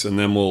Jets, and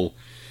then we'll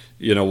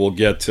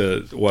get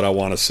to what I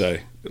want to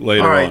say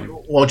later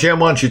on. Well, Jim,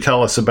 why don't you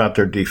tell us about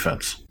their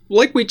defense?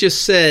 Like we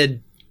just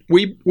said,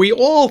 we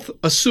all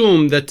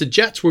assumed that the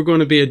Jets were going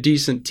to be a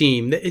decent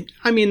team.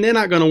 I mean, they're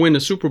not going to win the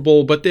Super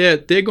Bowl, but they're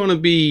going to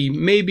be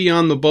maybe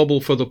on the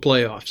bubble for the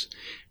playoffs.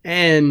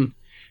 And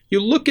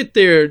you look at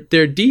their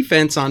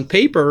defense on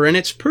paper, and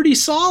it's pretty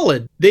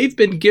solid. They've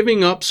been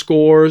giving up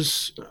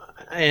scores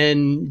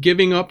and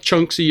giving up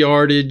chunks of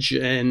yardage,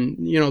 and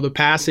the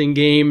passing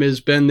game has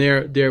been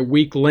their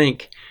weak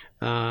link.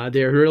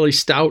 They're really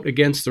stout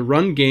against the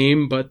run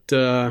game, but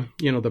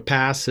the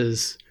pass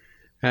has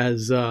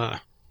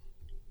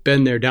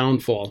been their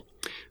downfall.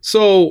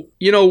 So,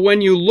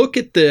 when you look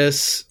at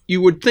this,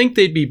 you would think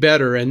they'd be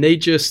better, and they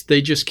just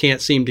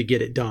can't seem to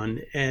get it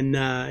done. And,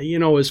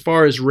 as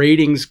far as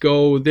ratings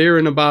go, they're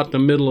in about the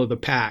middle of the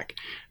pack.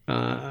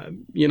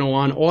 On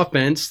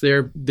offense,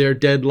 they're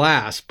dead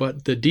last,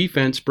 but the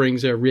defense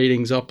brings their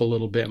ratings up a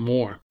little bit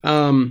more.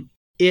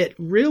 It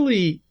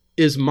really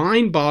is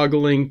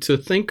mind-boggling to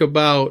think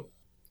about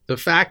the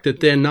fact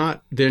that they're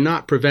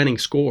not preventing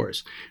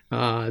scores.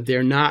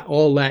 They're not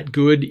all that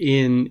good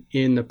in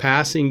the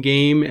passing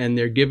game, and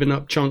they're giving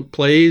up chunk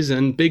plays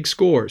and big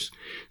scores.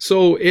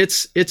 So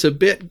it's a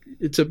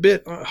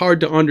bit hard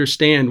to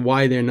understand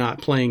why they're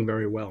not playing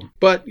very well.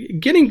 But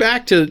getting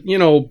back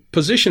to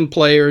position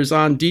players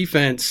on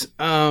defense,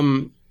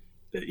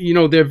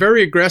 they're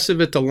very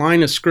aggressive at the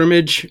line of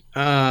scrimmage.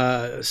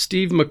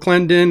 Steve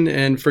McClendon,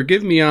 and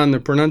forgive me on the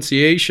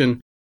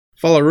pronunciation,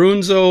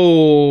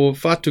 Falarunzo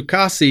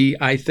Fatukasi,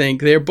 I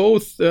think. They're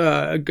both,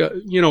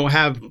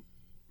 have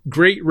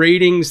great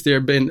ratings.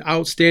 They've been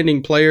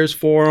outstanding players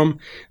for them.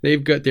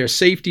 They've got their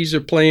safeties are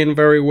playing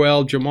very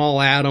well.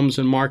 Jamal Adams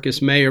and Marcus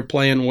May are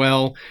playing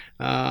well.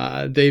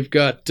 They've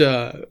got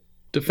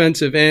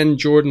defensive end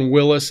Jordan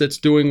Willis that's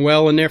doing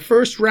well. And their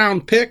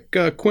first-round pick,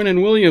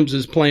 Quinnen Williams,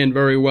 is playing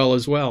very well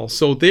as well.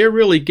 So they're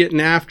really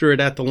getting after it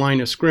at the line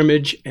of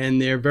scrimmage,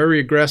 and they're very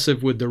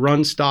aggressive with the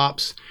run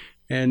stops.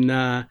 And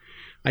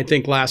I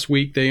think last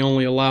week they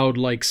only allowed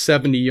like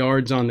 70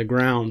 yards on the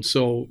ground,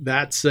 so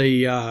that's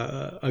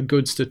a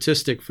good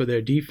statistic for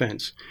their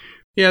defense.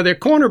 Yeah, their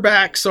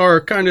cornerbacks are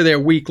kind of their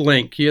weak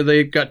link. Yeah,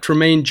 they've got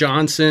Tremaine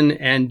Johnson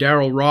and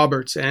Darryl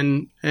Roberts,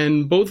 and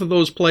both of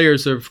those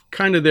players are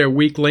kind of their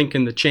weak link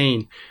in the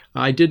chain.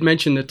 I did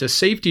mention that the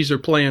safeties are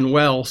playing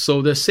well,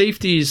 so the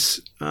safeties,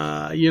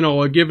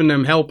 are giving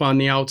them help on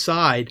the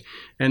outside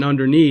and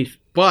underneath,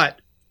 but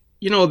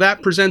that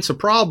presents a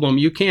problem.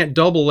 You can't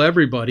double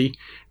everybody.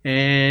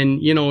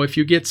 And, if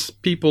you get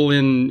people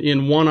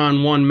in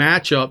one-on-one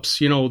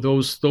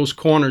matchups, those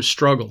corners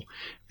struggle.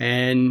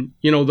 And,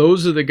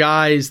 those are the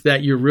guys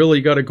that you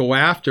really got to go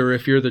after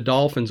if you're the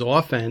Dolphins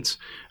offense.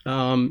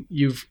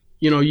 If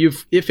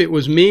it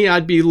was me,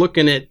 I'd be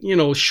looking at,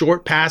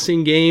 short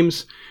passing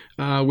games.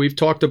 We've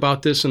talked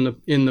about this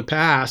in the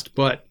past,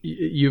 but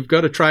you've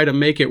got to try to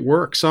make it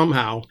work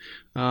somehow.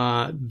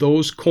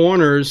 Those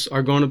corners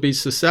are going to be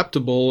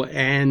susceptible,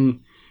 and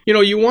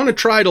you want to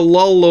try to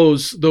lull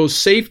those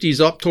safeties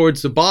up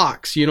towards the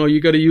box. You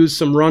got to use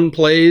some run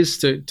plays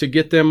to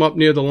get them up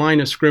near the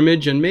line of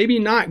scrimmage, and maybe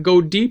not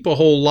go deep a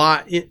whole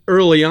lot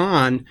early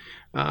on.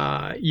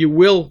 You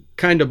will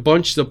kind of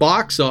bunch the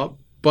box up,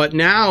 but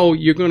now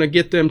you're going to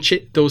get them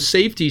those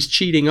safeties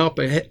cheating up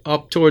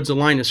towards the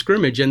line of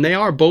scrimmage, and they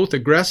are both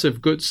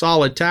aggressive, good,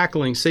 solid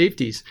tackling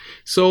safeties.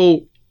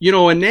 So,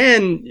 and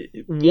then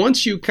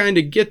once you kind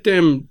of get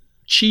them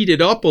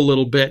cheated up a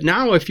little bit,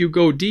 now if you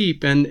go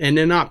deep and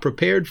they're not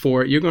prepared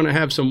for it, you're going to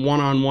have some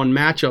one-on-one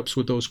matchups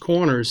with those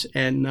corners,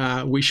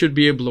 and we should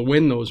be able to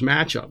win those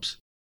matchups.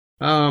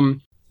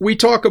 We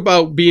talk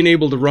about being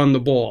able to run the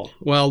ball.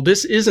 Well,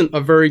 this isn't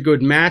a very good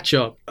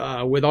matchup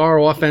with our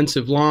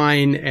offensive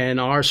line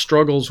and our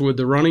struggles with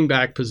the running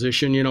back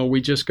position.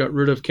 We just got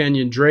rid of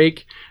Kenyon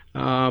Drake.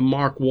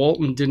 Mark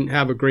Walton didn't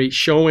have a great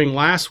showing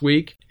last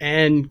week,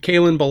 and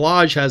Kalen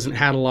Ballage hasn't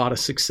had a lot of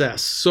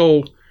success.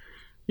 So,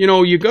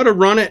 you got to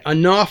run it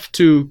enough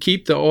to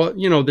keep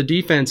the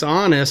defense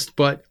honest,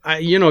 but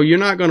you're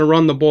not going to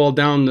run the ball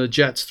down the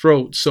Jets'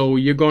 throat. So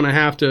you're going to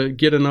have to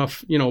get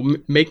enough,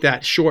 make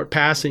that short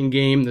passing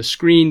game, the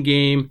screen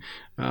game,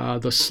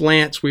 the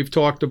slants we've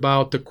talked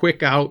about, the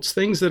quick outs,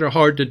 things that are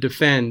hard to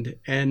defend,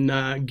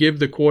 and give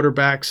the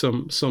quarterback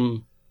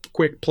some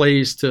quick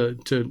plays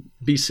to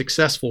be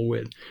successful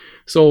with.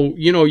 So,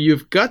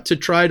 you've got to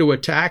try to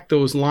attack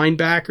those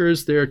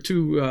linebackers. Their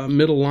two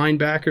middle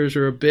linebackers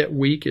are a bit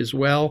weak as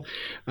well.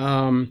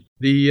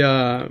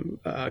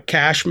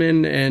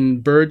 Cashman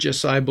and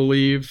Burgess, I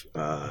believe,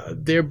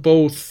 they're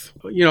both,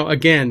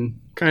 again,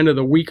 kind of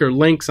the weaker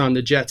links on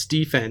the Jets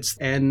defense.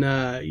 And,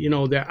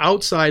 their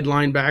outside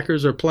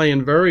linebackers are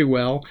playing very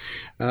well.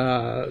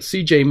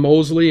 C.J.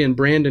 Mosley and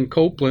Brandon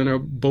Copeland are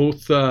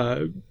both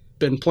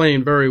been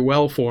playing very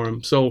well for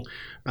him. So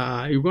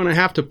you're going to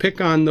have to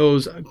pick on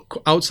those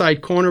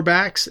outside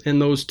cornerbacks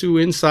and those two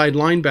inside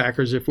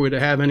linebackers if we're to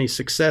have any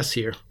success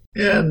here.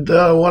 And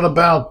what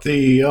about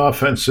the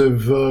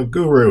offensive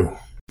guru?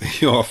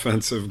 The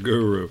offensive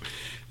guru.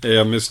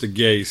 Yeah, Mr.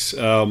 Gase.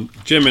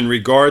 Jim, in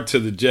regard to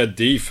the Jet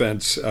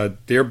defense,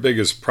 their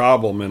biggest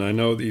problem, and I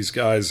know these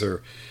guys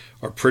are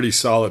pretty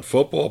solid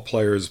football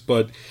players,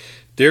 but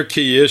their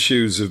key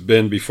issues have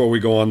been, before we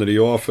go on to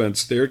the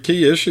offense, their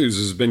key issues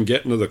has been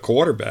getting to the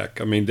quarterback.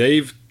 I mean,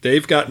 they've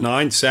got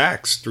 9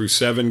 sacks through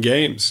 7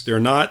 games. They're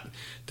not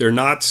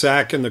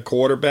sacking the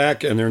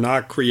quarterback, and they're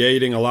not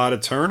creating a lot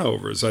of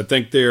turnovers. I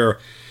think they're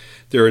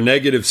a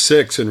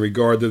 -6 in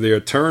regard to their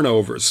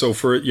turnovers. So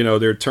for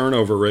their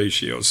turnover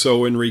ratio.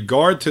 So in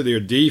regard to their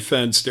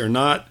defense, they're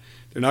not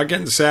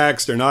getting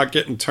sacks, they're not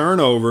getting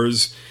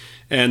turnovers.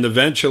 And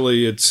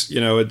eventually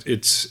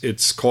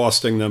it's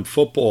costing them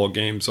football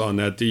games on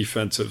that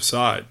defensive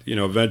side.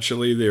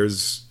 Eventually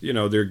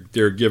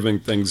they're giving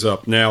things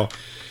up. Now,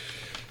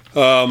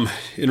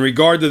 in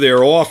regard to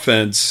their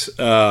offense,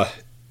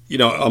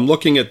 I'm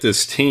looking at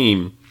this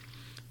team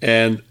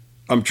and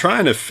I'm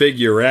trying to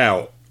figure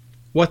out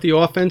what the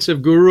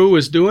offensive guru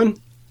is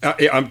doing.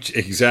 I'm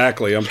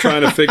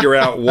trying to figure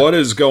out what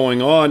is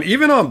going on,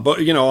 even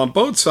on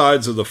both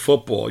sides of the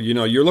football.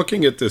 You're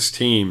looking at this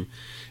team,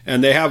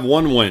 and they have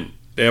one win.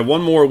 They have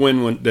one more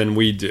win than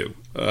we do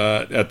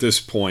at this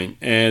point.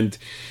 And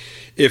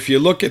if you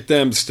look at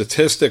them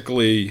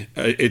statistically,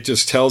 it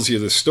just tells you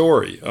the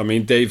story. I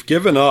mean, they've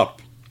given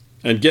up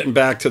and getting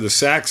back to the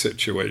sack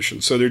situation.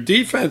 So their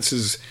defense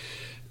has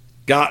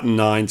gotten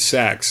 9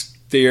 sacks.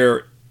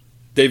 Their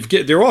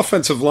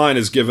offensive line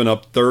has given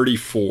up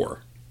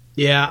 34.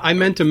 Yeah, I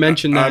meant to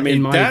mention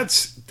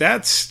that.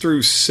 That's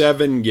through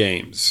 7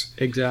 games.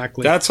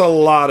 Exactly. That's a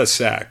lot of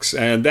sacks,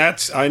 and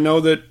I know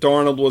that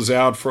Darnold was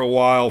out for a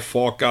while.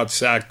 Falk got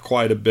sacked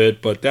quite a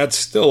bit, but that's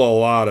still a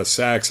lot of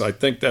sacks. I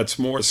think that's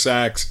more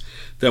sacks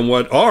than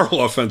what our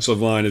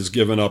offensive line has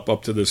given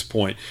up to this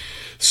point.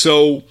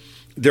 So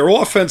their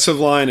offensive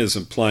line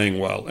isn't playing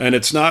well, and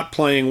it's not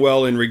playing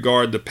well in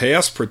regard to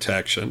pass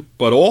protection,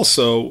 but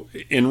also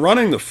in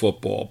running the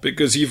football,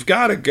 because you've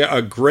got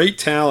a great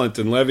talent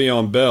in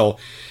Le'Veon Bell,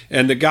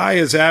 and the guy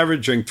is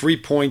averaging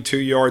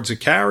 3.2 yards a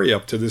carry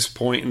up to this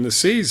point in the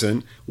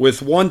season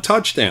with 1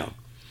 touchdown.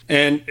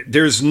 And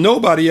there's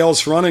nobody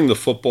else running the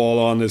football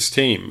on this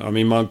team. I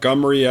mean,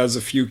 Montgomery has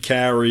a few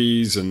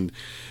carries, and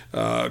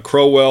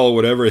Crowell,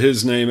 whatever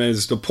his name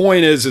is. The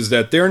point is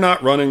that they're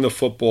not running the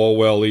football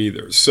well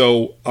either.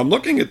 So I'm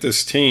looking at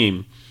this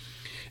team,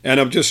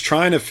 and I'm just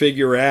trying to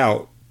figure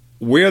out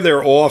where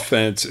their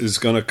offense is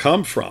going to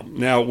come from.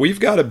 Now, we've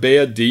got a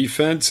bad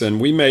defense,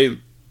 and we may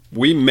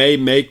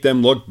make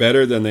them look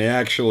better than they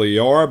actually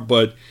are,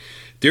 but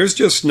there's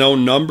just no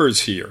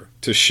numbers here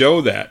to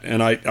show that.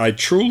 And I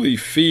truly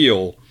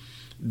feel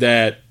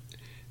that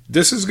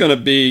this is going to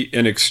be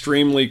an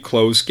extremely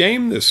close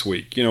game this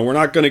week. We're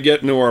not going to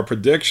get into our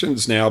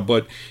predictions now,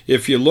 but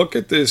if you look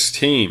at this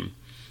team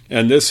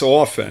and this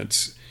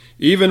offense,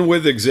 even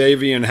with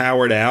Xavier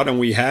Howard out, and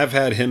we have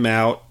had him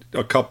out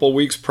a couple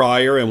weeks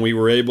prior and we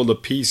were able to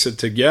piece it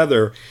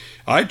together,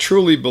 I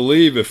truly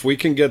believe if we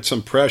can get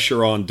some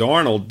pressure on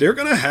Darnold, they're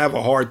going to have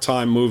a hard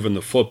time moving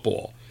the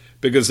football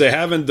because they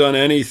haven't done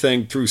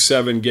anything through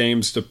 7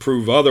 games to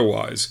prove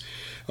otherwise.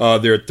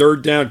 Their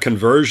third down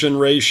conversion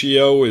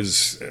ratio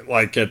is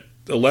like at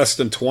less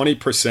than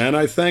 20%,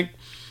 I think.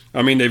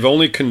 I mean, they've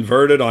only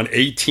converted on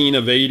 18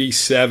 of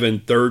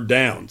 87 third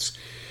downs.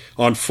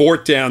 On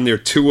 4th down, they're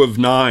 2 of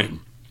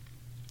 9.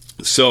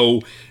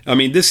 So, I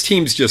mean, this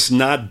team's just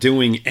not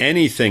doing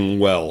anything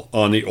well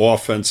on the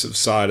offensive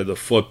side of the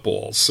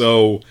football.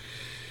 So,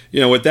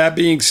 with that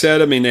being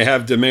said, I mean, they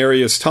have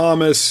Demaryius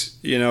Thomas.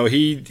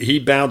 He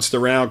bounced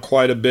around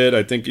quite a bit.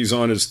 I think he's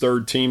on his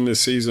 3rd team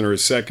this season, or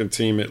his 2nd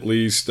team at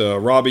least.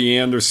 Robbie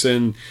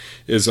Anderson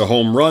is a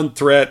home run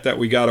threat that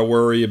we got to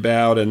worry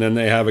about. And then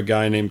they have a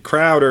guy named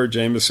Crowder,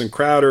 Jamison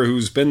Crowder,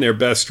 who's been their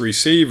best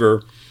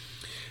receiver.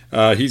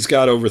 He's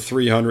got over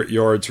 300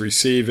 yards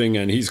receiving,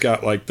 and he's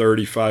got like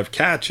 35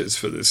 catches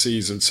for the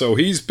season. So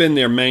he's been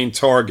their main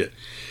target.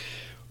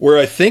 Where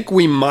I think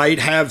we might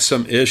have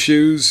some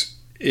issues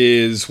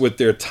is with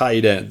their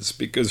tight ends,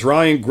 because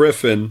Ryan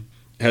Griffin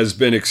has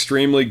been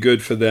extremely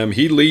good for them.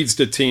 He leads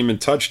the team in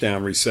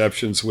touchdown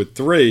receptions with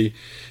 3,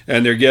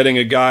 and they're getting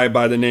a guy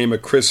by the name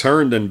of Chris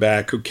Herndon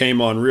back who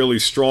came on really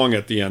strong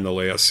at the end of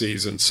last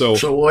season. So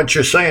what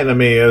you're saying to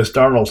me is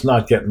Darnold's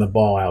not getting the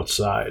ball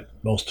outside.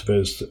 Most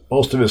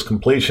of his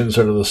completions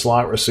are to the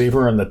slot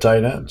receiver and the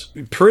tight ends.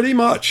 Pretty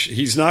much.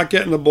 He's not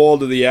getting the ball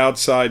to the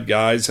outside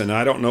guys, and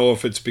I don't know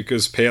if it's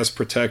because pass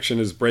protection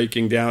is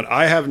breaking down.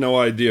 I have no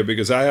idea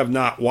because I have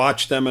not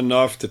watched them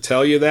enough to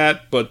tell you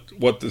that, but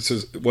what the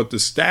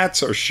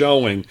stats are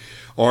showing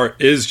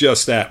is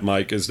just that,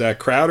 Mike, is that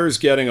Crowder's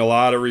getting a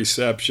lot of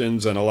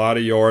receptions and a lot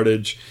of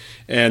yardage,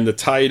 and the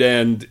tight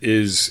end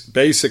is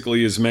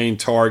basically his main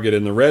target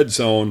in the red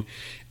zone.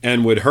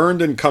 And with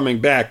Herndon coming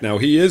back, now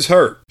he is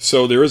hurt,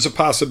 so there is a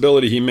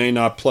possibility he may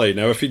not play.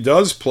 Now, if he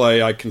does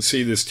play, I can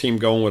see this team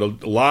going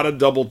with a lot of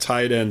double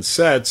tight end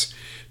sets,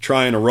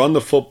 trying to run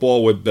the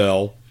football with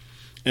Bell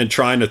and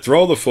trying to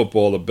throw the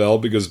football to Bell,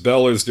 because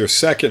Bell is their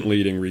 2nd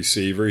leading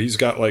receiver. He's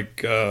got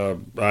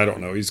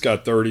he's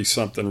got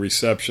 30-something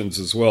receptions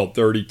as well,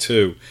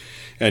 32.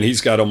 And he's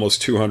got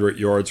almost 200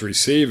 yards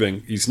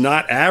receiving. He's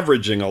not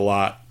averaging a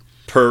lot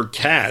per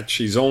catch.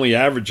 He's only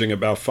averaging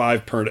about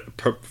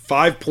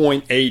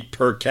 5.8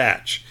 per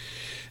catch,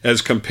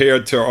 as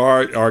compared to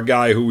our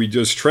guy who we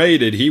just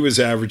traded. He was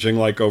averaging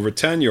like over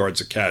 10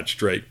 yards a catch,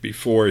 Drake,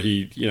 before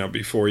he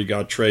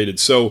got traded.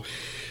 So,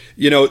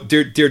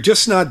 they're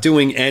just not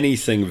doing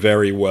anything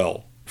very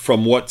well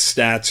from what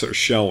stats are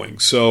showing.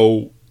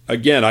 So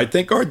again, I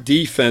think our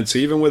defense,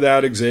 even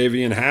without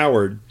Xavier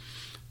Howard,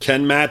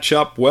 can match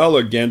up well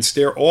against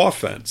their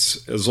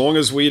offense. As long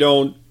as we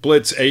don't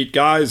blitz 8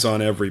 guys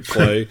on every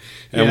play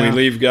and we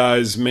leave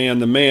guys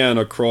man-to-man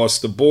across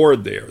the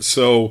board there.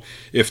 So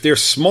if they're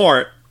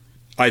smart,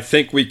 I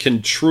think we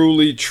can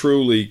truly,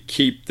 truly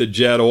keep the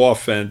Jet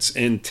offense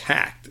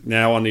intact.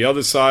 Now, on the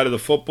other side of the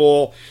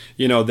football,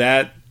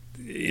 that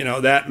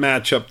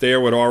matchup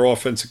there with our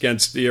offense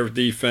against their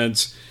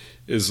defense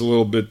is a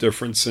little bit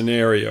different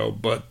scenario.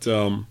 But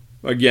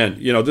again,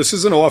 this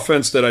is an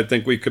offense that I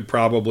think we could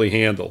probably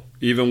handle,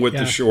 even with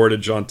the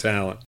shortage on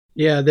talent.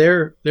 Yeah,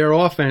 their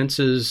offense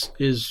is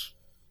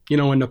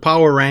in the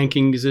power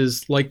rankings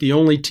is like the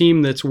only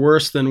team that's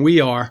worse than we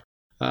are.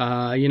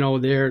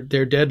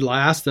 They're dead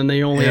last, and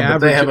they only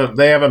average. But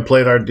they haven't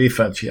played our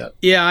defense yet.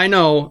 Yeah, I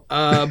know,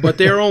 but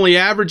they're only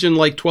averaging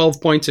like 12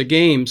 points a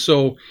game.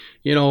 So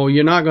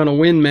you're not going to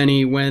win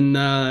many when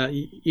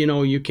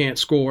you can't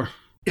score.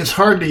 It's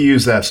hard to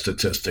use that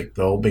statistic,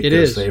 though,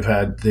 because they've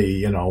had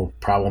the,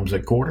 problems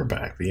at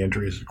quarterback, the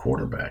injuries at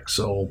quarterback.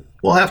 So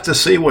we'll have to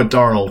see what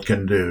Darnold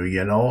can do,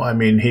 I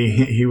mean,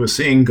 he was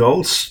seeing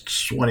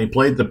ghosts when he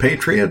played the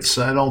Patriots.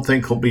 I don't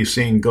think he'll be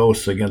seeing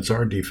ghosts against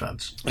our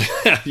defense.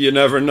 You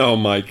never know,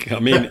 Mike. I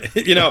mean,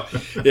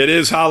 it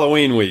is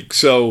Halloween week,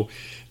 so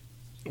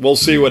we'll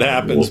see what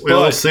happens.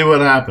 We'll see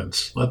what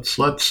happens. Let's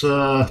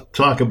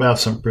talk about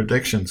some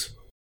predictions.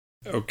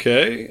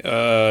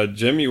 Okay.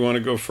 Jim, you want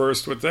to go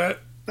first with that?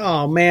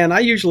 Oh, man, I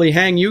usually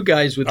hang you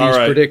guys with these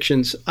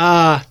predictions.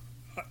 I'll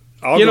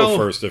go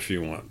first if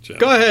you want, Jim.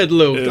 Go ahead,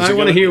 Lou. I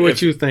want to hear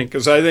what you think.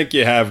 Because I think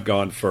you have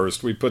gone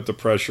first. We put the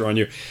pressure on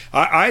you.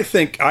 I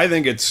think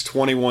it's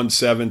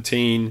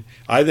 21-17.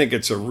 I think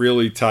it's a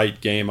really tight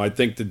game. I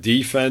think the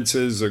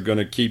defenses are going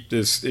to keep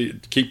the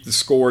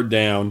score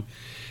down.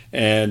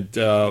 And,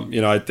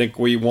 I think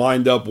we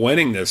wind up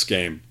winning this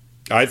game.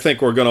 I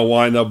think we're going to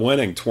wind up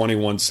winning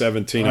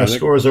 21-17. Our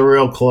scores are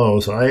real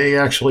close. I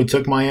actually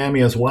took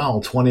Miami as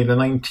well,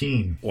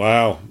 20-19.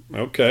 Wow.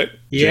 Okay.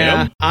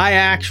 Yeah, Jim? I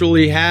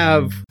actually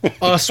have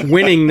us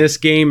winning this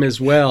game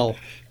as well.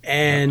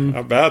 And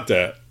how about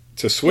that?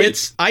 It's a sweep.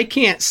 I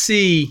can't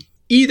see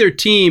either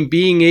team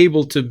being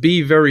able to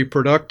be very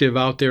productive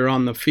out there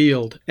on the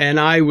field. And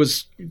I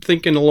was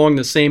thinking along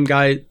the same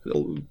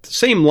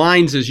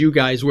lines as you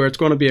guys, where it's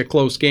going to be a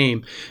close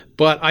game.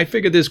 But I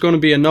figured there's going to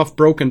be enough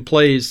broken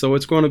plays, so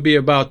it's going to be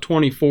about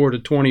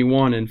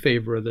 24-21 in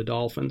favor of the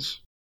Dolphins.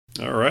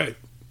 All right.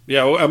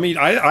 Yeah, well, I mean,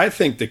 I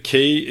think the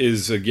key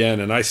is, again,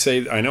 and I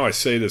know I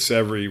say this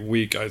every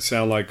week, I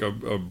sound like a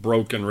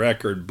broken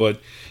record, but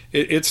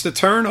it's the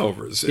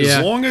turnovers.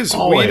 As long as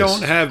we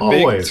don't have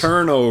big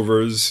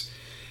turnovers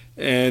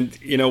and,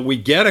 we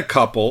get a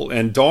couple,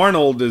 and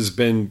Darnold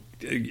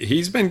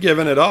he's been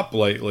giving it up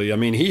lately. I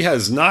mean, he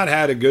has not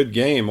had a good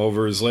game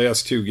over his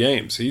last 2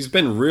 games. He's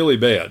been really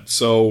bad.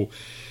 So,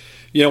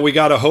 we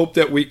got to hope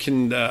that we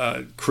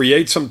can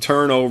create some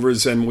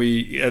turnovers, and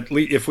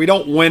if we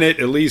don't win it,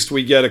 at least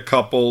we get a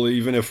couple,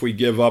 even if we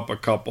give up a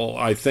couple.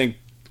 I think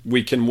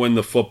we can win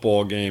the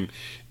football game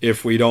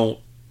if we don't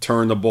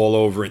turn the ball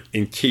over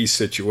in key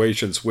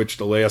situations, which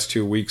the last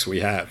 2 weeks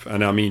we have.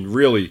 And I mean,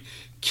 really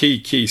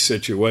key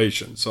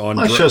situations.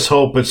 Let's just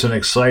hope it's an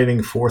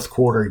exciting fourth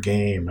quarter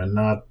game and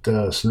not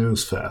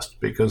snooze fest,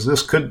 because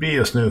this could be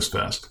a snooze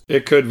fest.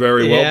 It could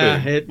very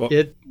well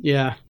be.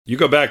 Yeah. You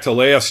go back to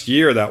last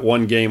year, that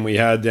one game we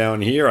had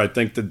down here, I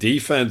think the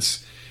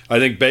defense,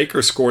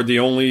 Baker scored the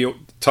only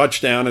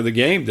touchdown of the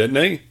game,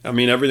 didn't he? I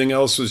mean, everything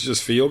else was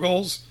just field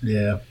goals.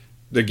 Yeah.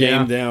 The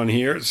game down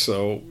here.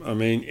 So, I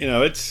mean,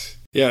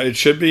 it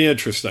should be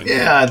interesting.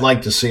 Yeah, I'd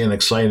like to see an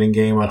exciting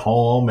game at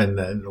home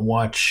and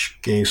watch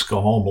Gase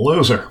go home a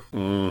loser.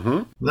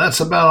 Mm-hmm. That's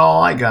about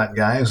all I got,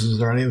 guys. Is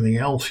there anything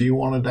else you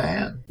wanted to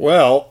add?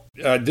 Well,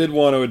 I did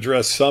want to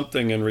address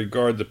something in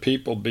regard to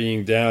people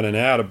being down and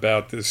out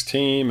about this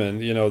team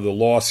and, the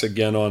loss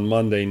again on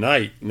Monday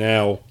night.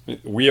 Now,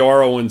 we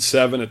are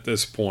 0-7 at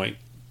this point.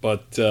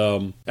 But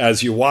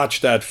as you watch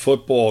that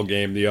football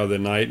game the other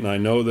night, and I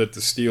know that the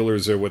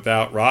Steelers are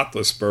without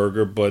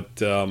Roethlisberger,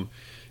 but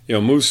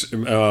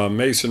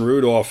Mason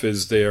Rudolph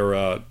is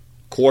their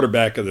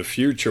quarterback of the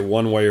future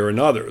one way or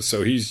another.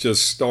 So he's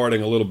just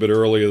starting a little bit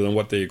earlier than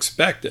what they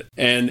expected.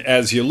 And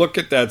as you look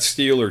at that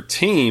Steeler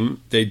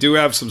team, they do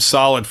have some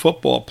solid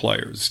football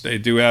players. They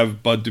do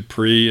have Bud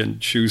Dupree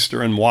and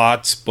Schuster and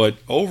Watts. But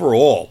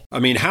overall, I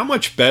mean, how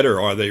much better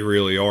are they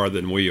really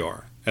than we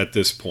are at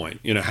this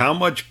point? How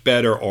much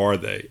better are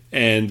they?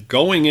 And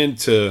going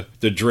into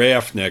the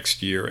draft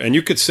next year, and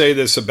you could say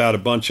this about a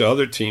bunch of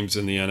other teams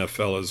in the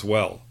NFL as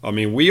well. I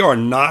mean, we are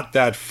not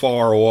that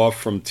far off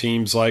from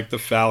teams like the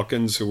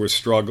Falcons, who are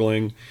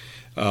struggling.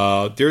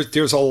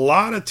 There's a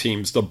lot of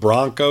teams, the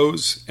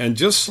Broncos, and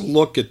just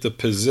look at the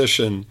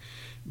position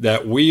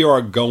that we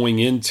are going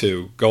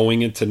into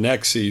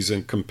next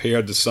season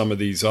compared to some of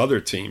these other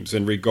teams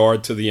in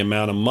regard to the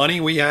amount of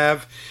money we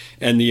have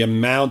and the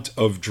amount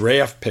of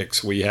draft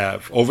picks we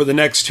have over the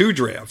next 2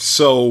 drafts.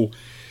 So,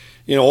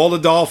 all the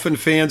Dolphin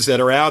fans that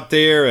are out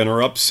there and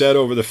are upset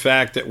over the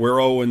fact that we're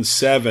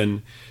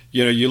 0-7,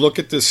 You know, you look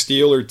at the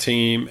Steeler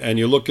team and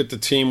you look at the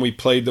team we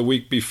played the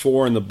week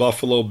before in the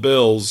Buffalo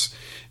Bills,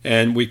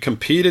 and we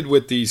competed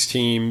with these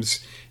teams.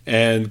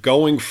 And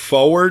going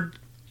forward,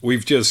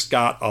 we've just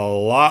got a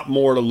lot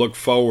more to look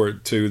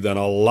forward to than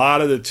a lot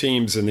of the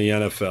teams in the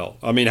NFL.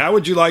 I mean, how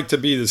would you like to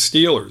be the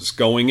Steelers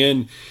going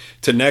in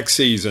to next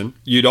season?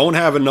 You don't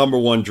have a number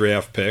 1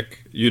 draft pick.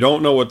 You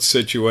don't know what the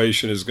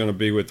situation is going to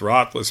be with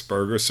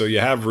Roethlisberger, so you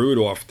have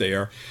Rudolph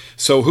there.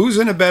 So who's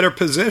in a better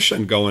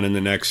position going in the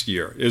next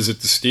year? Is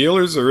it the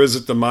Steelers or is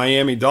it the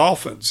Miami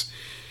Dolphins?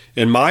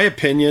 In my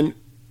opinion,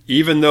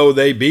 even though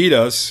they beat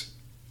us,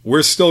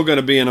 we're still going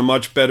to be in a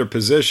much better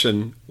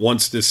position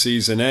once this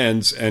season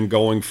ends and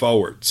going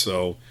forward.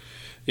 So,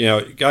 you know,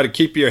 you got to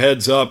keep your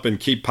heads up and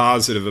keep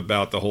positive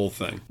about the whole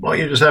thing. Well,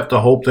 you just have to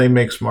hope they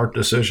make smart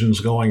decisions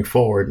going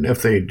forward. And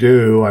if they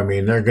do, I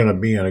mean, they're going to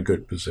be in a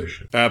good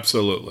position.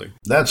 Absolutely.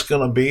 That's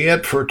going to be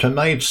it for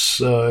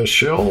tonight's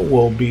show.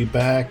 We'll be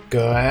back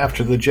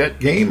after the Jet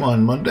game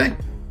on Monday.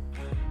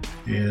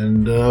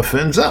 And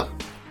fins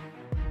up.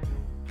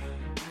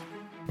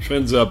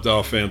 Fins up,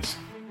 Dolphins.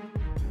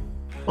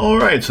 All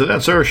right, so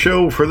that's our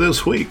show for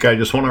this week. I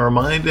just want to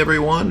remind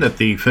everyone that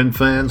the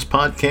Finfans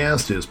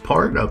podcast is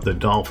part of the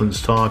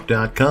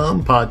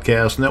DolphinsTalk.com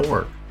podcast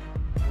network.